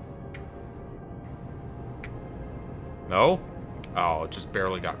 No? Oh, it just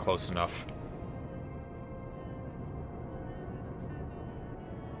barely got close enough.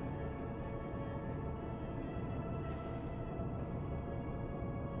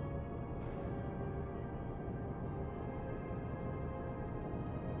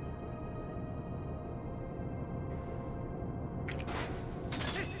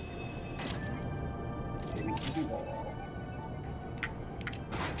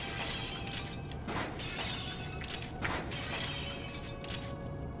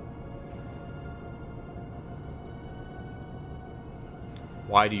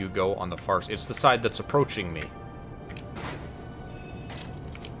 Why do you go on the far side? It's the side that's approaching me.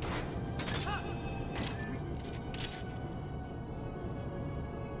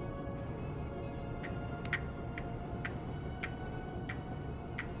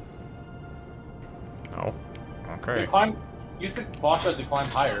 Oh, okay. Use the boss shot to climb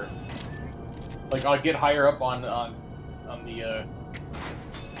higher. Like, I'll get higher up on the On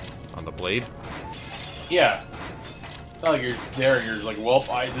the blade? Yeah. It's not like you're there and you're like, well,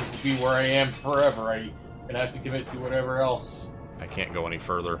 this will be where I am forever. I'm gonna have to commit to whatever else. I can't go any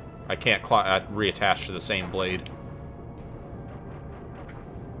further. I can't reattach to the same blade.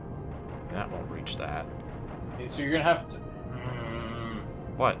 That won't reach that. Okay, so you're gonna have to...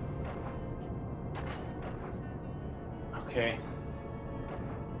 What? Okay.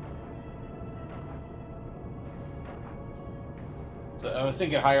 So I was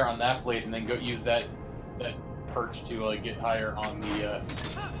thinking higher on that blade and then go use that perch to get higher on the...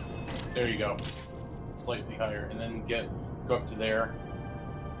 There you go. Slightly higher. And then go up to there.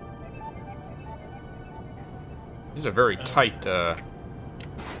 These are very tight, very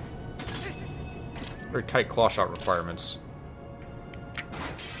tight claw shot requirements.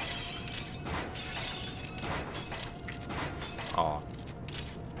 Aw.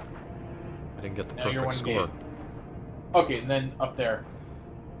 I didn't get the perfect score. Okay, and then up there.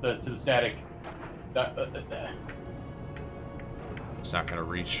 To the static. It's not gonna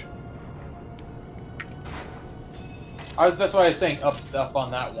reach. That's why I was saying up on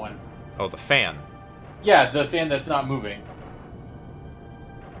that one. Oh, the fan. Yeah, the fan that's not moving.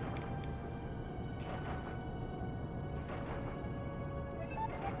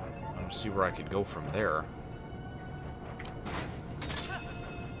 Let's see where I could go from there.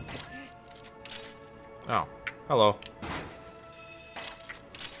 Oh, hello.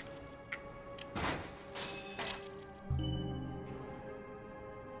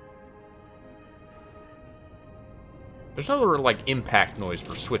 There's no, like, impact noise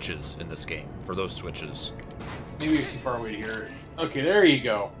for switches in this game, for those switches. Maybe you're too far away to hear it. Okay, there you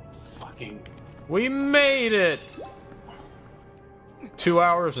go. Fucking... We made it! 2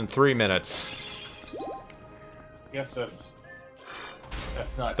 hours and 3 minutes. Guess that's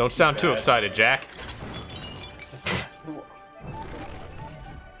not. Don't sound too excited, Jack.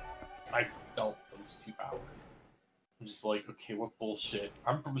 I felt those 2 hours. I'm just like, okay, what bullshit?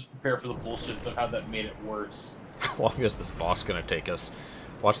 I'm just prepared for the bullshit. Somehow that made it worse. How long is this boss gonna take us?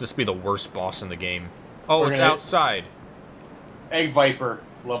 Watch this be the worst boss in the game. Oh, We're it's gonna... outside. Egg Viper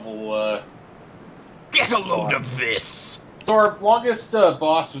level. Get a load of this! So our longest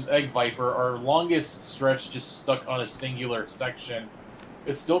boss was Egg Viper. Our longest stretch just stuck on a singular section.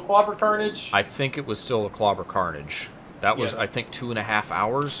 It's still Clobber Carnage? I think it was still a Clobber Carnage. That was, I think, 2.5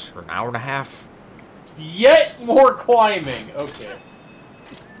 hours? Or an hour and a half? It's yet more climbing! Okay.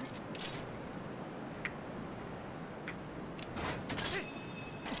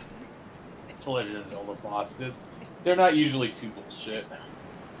 It's a Legend of Zelda boss. They're not usually too bullshit.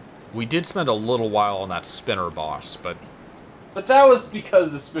 We did spend a little while on that spinner boss, but... But that was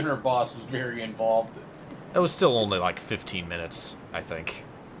because the spinner boss was very involved. That was still only like 15 minutes, I think.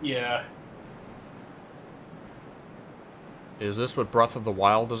 Yeah. Is this what Breath of the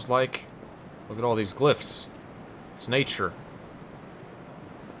Wild is like? Look at all these glyphs. It's nature.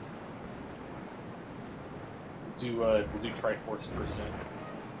 We'll do Triforce %.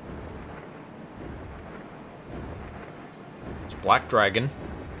 It's Black Dragon.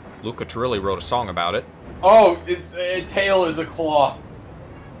 Luca Turilli wrote a song about it. Oh, its tail is a claw.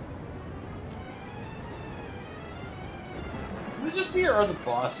 Is it just me, or are the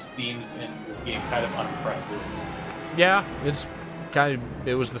boss themes in this game kind of unimpressive? Yeah, it's kind of...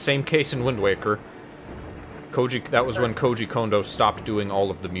 It was the same case in Wind Waker. That was when Koji Kondo stopped doing all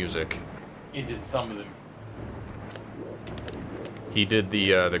of the music. He did some of them. He did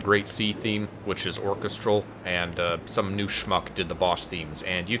the Great Sea theme, which is orchestral, and some new schmuck did the boss themes,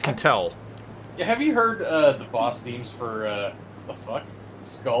 and you can tell... Have you heard the boss themes for, the fuck?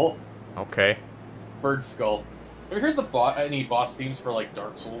 Skull? Okay. Bird Skull. Have you heard any boss themes for, like,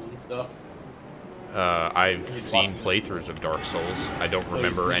 Dark Souls and stuff? I've seen playthroughs of Dark Souls. I don't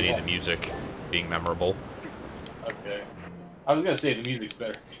remember any of the music being memorable. Okay. I was gonna say the music's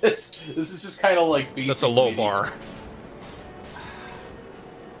better. This is just kind of like basic. That's a low bar.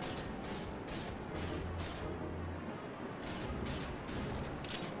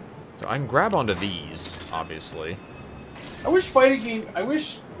 So I can grab onto these, obviously. I wish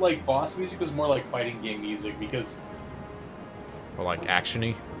like boss music was more like fighting game music, because... Or like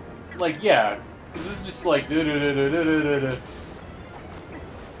action-y? Like, yeah. Because this is just like...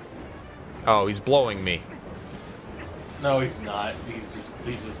 Oh, he's blowing me. No, he's not.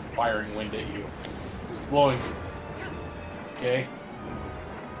 He's just firing wind at you. He's blowing... Okay.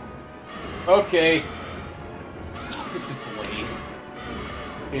 Okay. This is lame.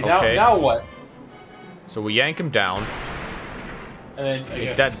 Okay, now what? So we yank him down. And then,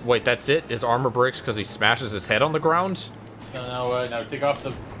 I guess... Wait, that's it? His armor breaks because he smashes his head on the ground? No, take off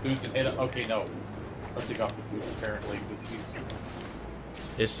the boots and hit him. Okay, no. I'll take off the boots, apparently, because he's...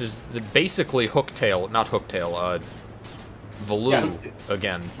 This is basically Hooktail, not Hooktail, Valoo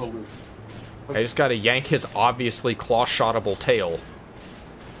again. Valoo. I just gotta yank his obviously claw-shottable tail.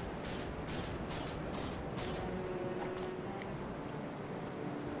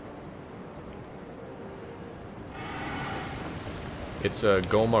 It's a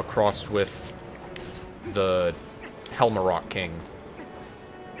Goma crossed with the Helmarok King.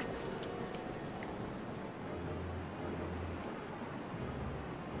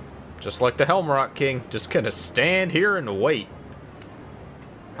 Just like the Helmarok King, just gonna stand here and wait.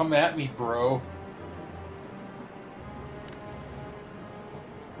 Come at me, bro.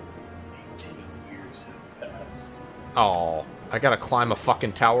 18 years have passed. Oh, I gotta climb a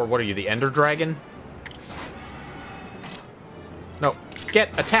fucking tower. What are you, the Ender Dragon? No,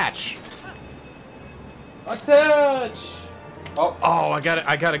 attach! Attach! Oh, I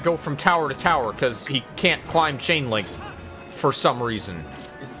gotta go from tower to tower, because he can't climb chain link for some reason.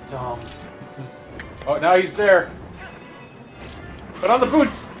 It's dumb. This is... Oh, now he's there! Put on the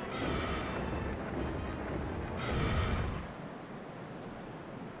boots!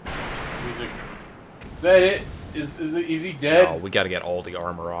 Music. Is that it? Is he dead? Oh, we gotta get all the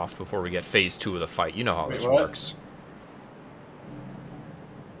armor off before we get phase 2 of the fight. You know how this what? works.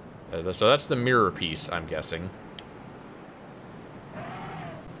 So that's the mirror piece, I'm guessing.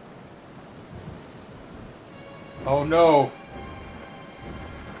 Oh no!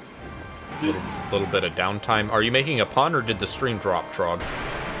 Little bit of downtime. Are you making a pun, or did the stream drop, Trog?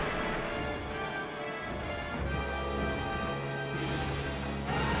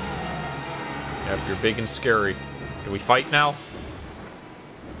 Yep, you're big and scary. Do we fight now?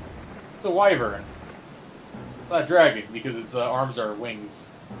 It's a wyvern. It's not a dragon, because its arms are wings.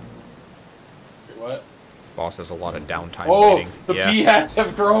 Wait, what? This boss has a lot of downtime waiting. The P-hats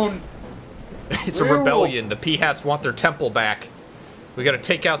have grown! It's a rebellion. The P-hats want their temple back. We gotta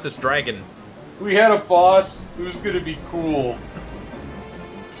take out this dragon. We had a boss who's gonna be cool.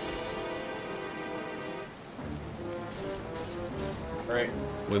 Right.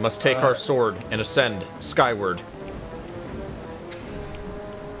 We must take our sword and ascend skyward.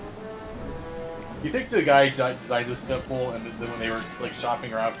 You think the guy designed this temple, and then when they were like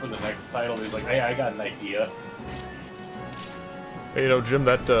shopping around for the next title, they was like, "Hey, I got an idea." Hey, you know, Jim,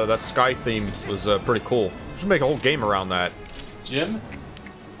 that sky theme was pretty cool. We should make a whole game around that. Jim?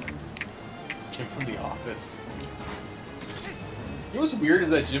 Jim from The Office. You know what's weird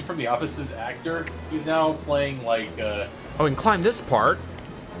is that Jim from The Office's actor, he's now playing like. Oh, we can climb this part.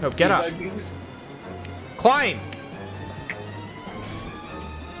 No, get up. Climb.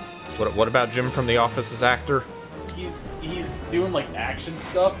 What about Jim from The Office's actor? He's doing like action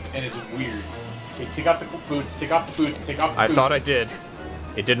stuff, and it's weird. Okay, take off the boots, take off the boots, take off the boots. I thought I did.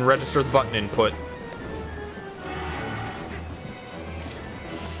 It didn't register the button input.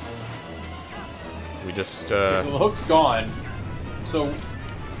 We just, Okay, so the hook's gone. So...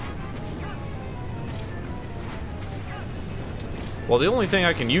 Well, the only thing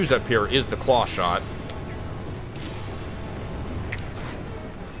I can use up here is the claw shot.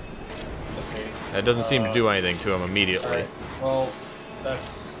 Okay. That doesn't seem to do anything to him immediately. Right. Well,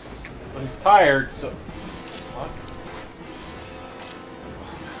 that's... But he's tired, so... Fuck.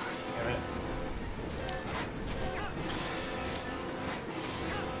 Damn it.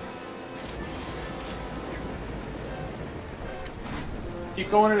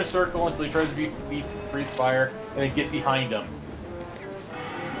 Keep going in a circle until he tries to breathe fire, and then get behind him.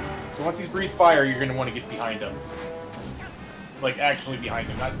 So once he's breathed fire, you're going to want to get behind him. Like, actually behind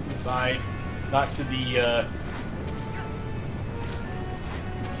him, not to the side, not to the,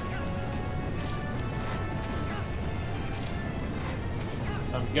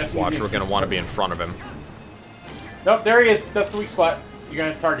 I'm guessing Watch, we're going to want to be in front of him. Nope, there he is. That's the weak spot. You're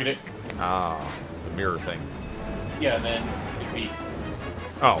going to target it. Ah, the mirror thing. Yeah, and then hit B.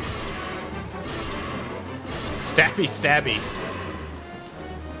 Oh. Stabby, stabby.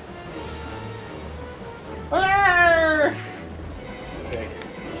 Arrgh! Okay.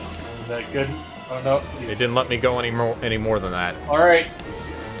 Is that good? Oh no. It didn't let me go any more than that. Alright.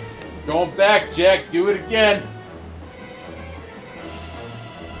 Going back, Jack. Do it again.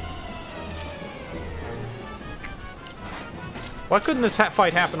 Why couldn't this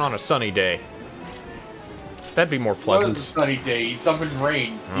fight happen on a sunny day? That'd be more It pleasant. was a sunny day. He summoned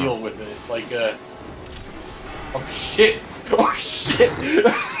rain. Deal with it. Like, oh shit! Oh shit!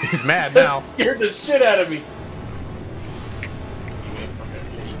 He's mad now. That scared the shit out of me.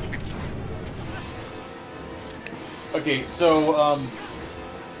 Okay, so,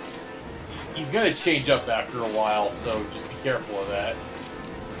 he's gonna change up after a while, so just be careful of that.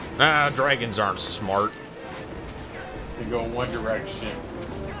 Ah, dragons aren't smart. They go in one direction,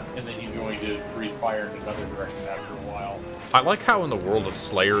 and then he's going to breathe fire in another direction after a while. I like how in the world of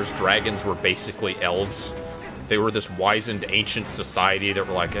Slayers, dragons were basically elves. They were this wizened ancient society that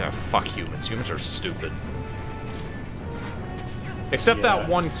were like, fuck humans. Humans are stupid. Except that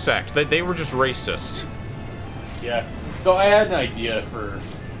one sect. They were just racist. Yeah. So I had an idea for...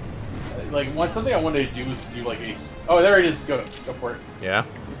 Like, something I wanted to do was to do, like, a... Oh, there it is. Go for it. Yeah?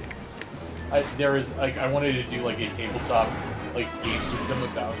 I wanted to do, like, a tabletop, like, game system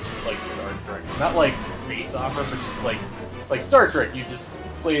about, like, Star Trek. Not, like, space opera, but just, like Star Trek. You just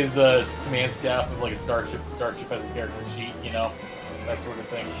play as a command staff of, like, a starship. The starship has a character sheet, you know? That sort of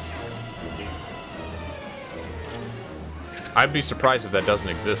thing. Okay. I'd be surprised if that doesn't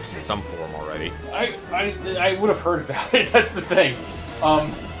exist in some form already. I would have heard about it. That's the thing.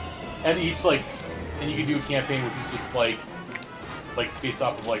 And each and you can do a campaign which is just like based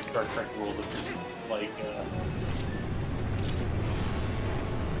off of like Star Trek rules of just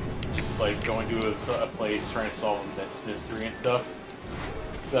like going to a place trying to solve this mystery and stuff.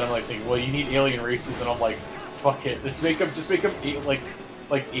 Then I'm like thinking, well, you need alien races, and I'm like, fuck it, just make them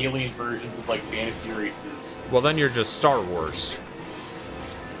like alien versions of like fantasy races. Well, then you're just Star Wars.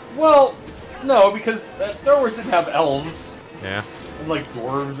 Well, no, because Star Wars didn't have elves. Yeah. And like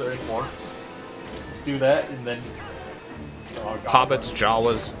dwarves and orcs. Just do that, and then... Oh, God. Hobbits,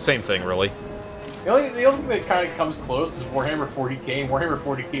 Jawas, same thing, really. The only thing that kind of comes close is Warhammer 40k, and Warhammer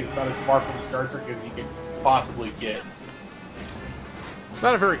 40k is about as far from Star Trek as you can possibly get. It's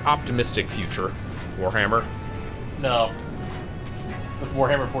not a very optimistic future, Warhammer. No. With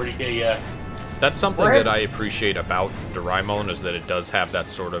Warhammer 40k, yeah. That's something that I appreciate about Doraemon, is that it does have that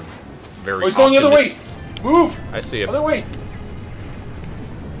sort of very he's going the other way! Move! I see it. Other way!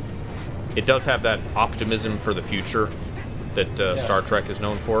 It does have that optimism for the future that Star Trek is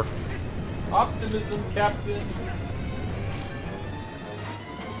known for. Optimism, Captain.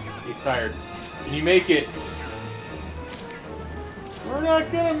 He's tired. Can you make it? We're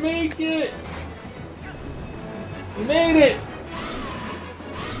not gonna make it! We made it!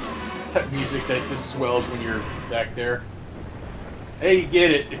 That music that just swells when you're back there. Hey, you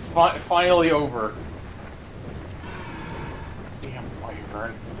get it. It's finally over. Damn,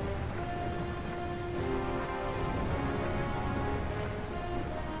 Wyvern.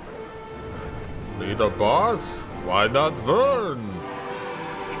 Be the boss? Why not Vern?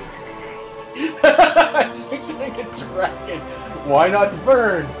 I'm just picturing a dragon. Why not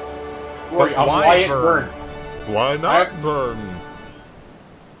Vern? Worry, I'm Wyatt Vern. Why not Vern?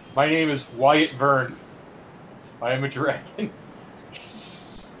 My name is Wyatt Vern. I am a dragon.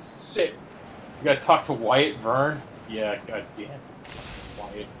 Shit. You gotta talk to Wyatt Vern? Yeah, goddamn.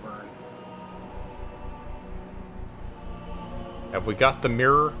 Wyatt Vern. Have we got the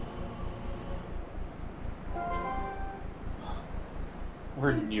mirror?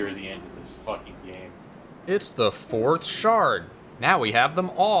 We're near the end of this fucking game. It's the 4th shard. Now we have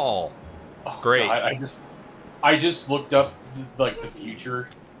them all. Oh, great. God, I just looked up like the future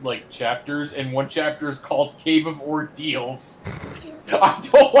chapters, and one chapter is called Cave of Ordeals. I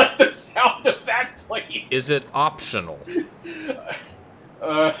don't like the sound of that place. Is it optional?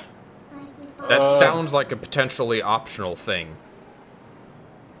 That sounds like a potentially optional thing.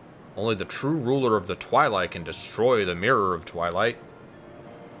 Only the true ruler of the Twilight can destroy the mirror of Twilight.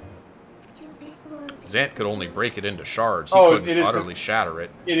 Zant could only break it into shards. He couldn't utterly shatter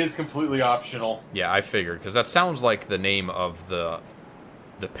it. It is completely optional. Yeah, I figured, because that sounds like the name of the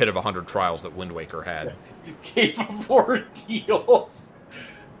Pit of 100 Trials that Wind Waker had. Cave of Ordeals.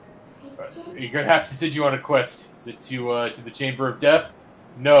 You're gonna have to send you on a quest. Is it to the Chamber of Death?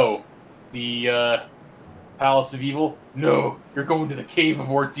 No. The Palace of Evil? No. You're going to the Cave of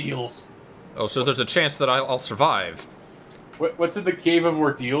Ordeals. Oh, so there's a chance that I'll survive. What's in the Cave of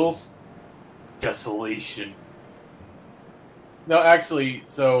Ordeals? Desolation. No, actually,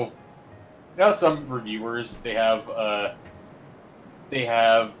 so now some reviewers they have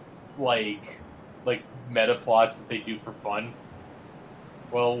like meta plots that they do for fun.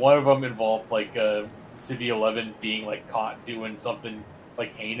 Well, one of them involved like Civvy 11 being like caught doing something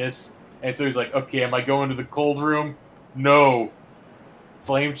like heinous, and so he's like, "Okay, am I going to the cold room? No.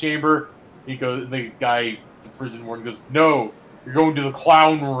 Flame chamber." He goes. The guy, the prison warden, goes, "No, you're going to the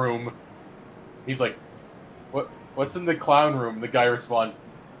clown room." He's like, "What's in the clown room?" The guy responds,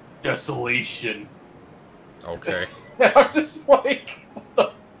 "Desolation." Okay. And I'm just like,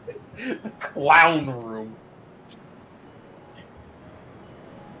 what the clown room.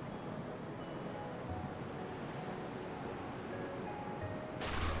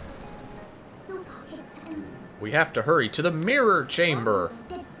 We have to hurry to the mirror chamber.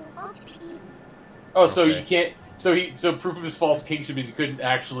 Oh, so you can't. So proof of his false kingship is he couldn't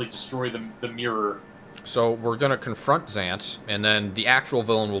actually destroy the mirror. So we're gonna confront Zant, and then the actual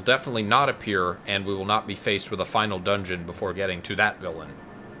villain will definitely not appear, and we will not be faced with a final dungeon before getting to that villain.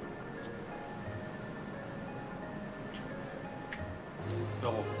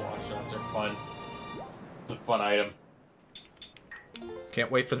 Double claw shots are fun. It's a fun item. Can't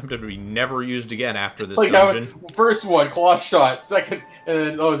wait for them to be never used again after this like dungeon. First one, claw shot. Second, and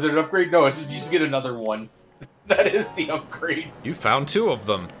then, oh, is it an upgrade? No, it's just you just get another one. That is the upgrade. You found 2 of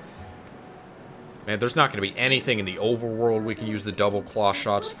them. Man, there's not going to be anything in the overworld we can use the double claw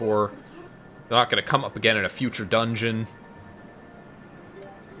shots for. They're not going to come up again in a future dungeon.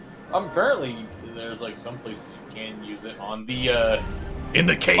 Apparently, there's like some places you can use it on the. In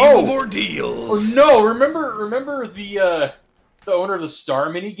the Cave of Ordeals. Oh no! Remember the owner of the Star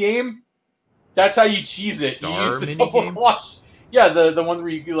mini game? That's how you cheese it. You use the double claw. Yeah, the ones where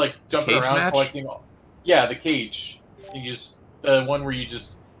you like jumping around collecting. Yeah, the cage. You just the one where you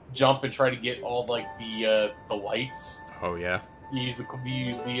just jump and try to get all like the lights. Oh yeah. You use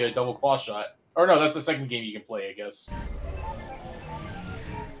the double claw shot. Or no, that's the second game you can play, I guess.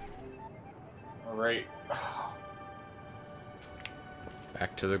 All right.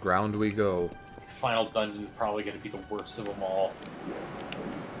 Back to the ground we go. final dungeon is probably going to be the worst of them all.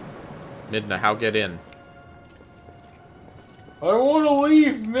 Midna, how get in? I want to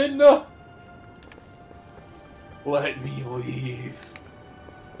leave, Midna! Let me leave.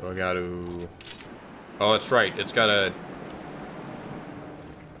 So I gotta... Oh, that's right. It's got a...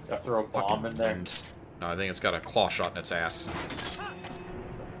 Gotta throw a bomb in there. No, I think it's got a claw shot in its ass.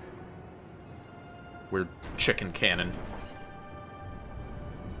 Weird chicken cannon.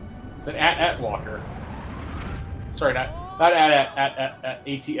 It's an at walker. Sorry, not at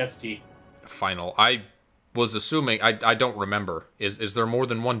ATST. Final. I was assuming... I don't remember. Is there more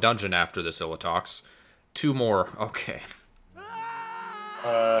than one dungeon after this, Illitox? 2 more. Okay.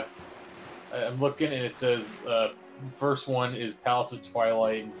 I'm looking and it says first one is Palace of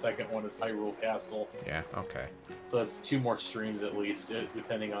Twilight and second one is Hyrule Castle. Yeah, okay. So that's 2 more streams at least,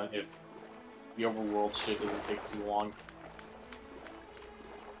 depending on if the overworld shit doesn't take too long.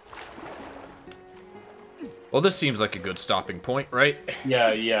 Well, this seems like a good stopping point, right?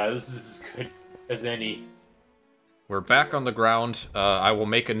 Yeah, this is as good as any. We're back on the ground. I will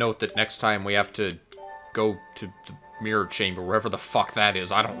make a note that next time we have to go to the mirror chamber, wherever the fuck that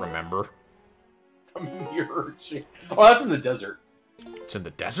is. I don't remember. A mirror chamber? Oh, that's in the desert. It's in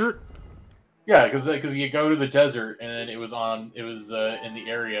the desert? Yeah, because you go to the desert and then it was in the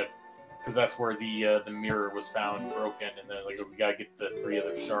area because that's where the mirror was found broken, and then like we gotta get the 3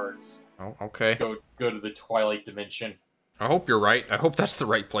 other shards. Oh, okay. Go to the Twilight dimension. I hope you're right. I hope that's the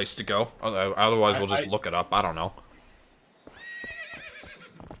right place to go. Otherwise, we'll just look it up. I don't know.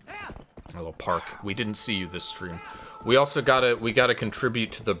 Hello, Park. We didn't see you this stream. We also gotta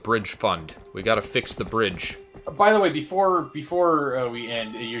contribute to the bridge fund. We gotta fix the bridge. By the way, before we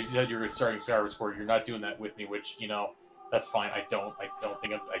end, you said you were starting Skyward Sword. You're not doing that with me, which that's fine. I don't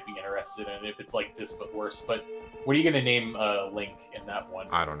think I'd be interested in it if it's like this but worse. But what are you gonna name Link in that one?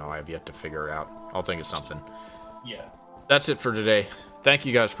 I don't know. I have yet to figure it out. I'll think of something. Yeah. That's it for today. Thank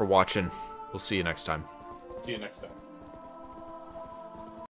you guys for watching. We'll see you next time. See you next time.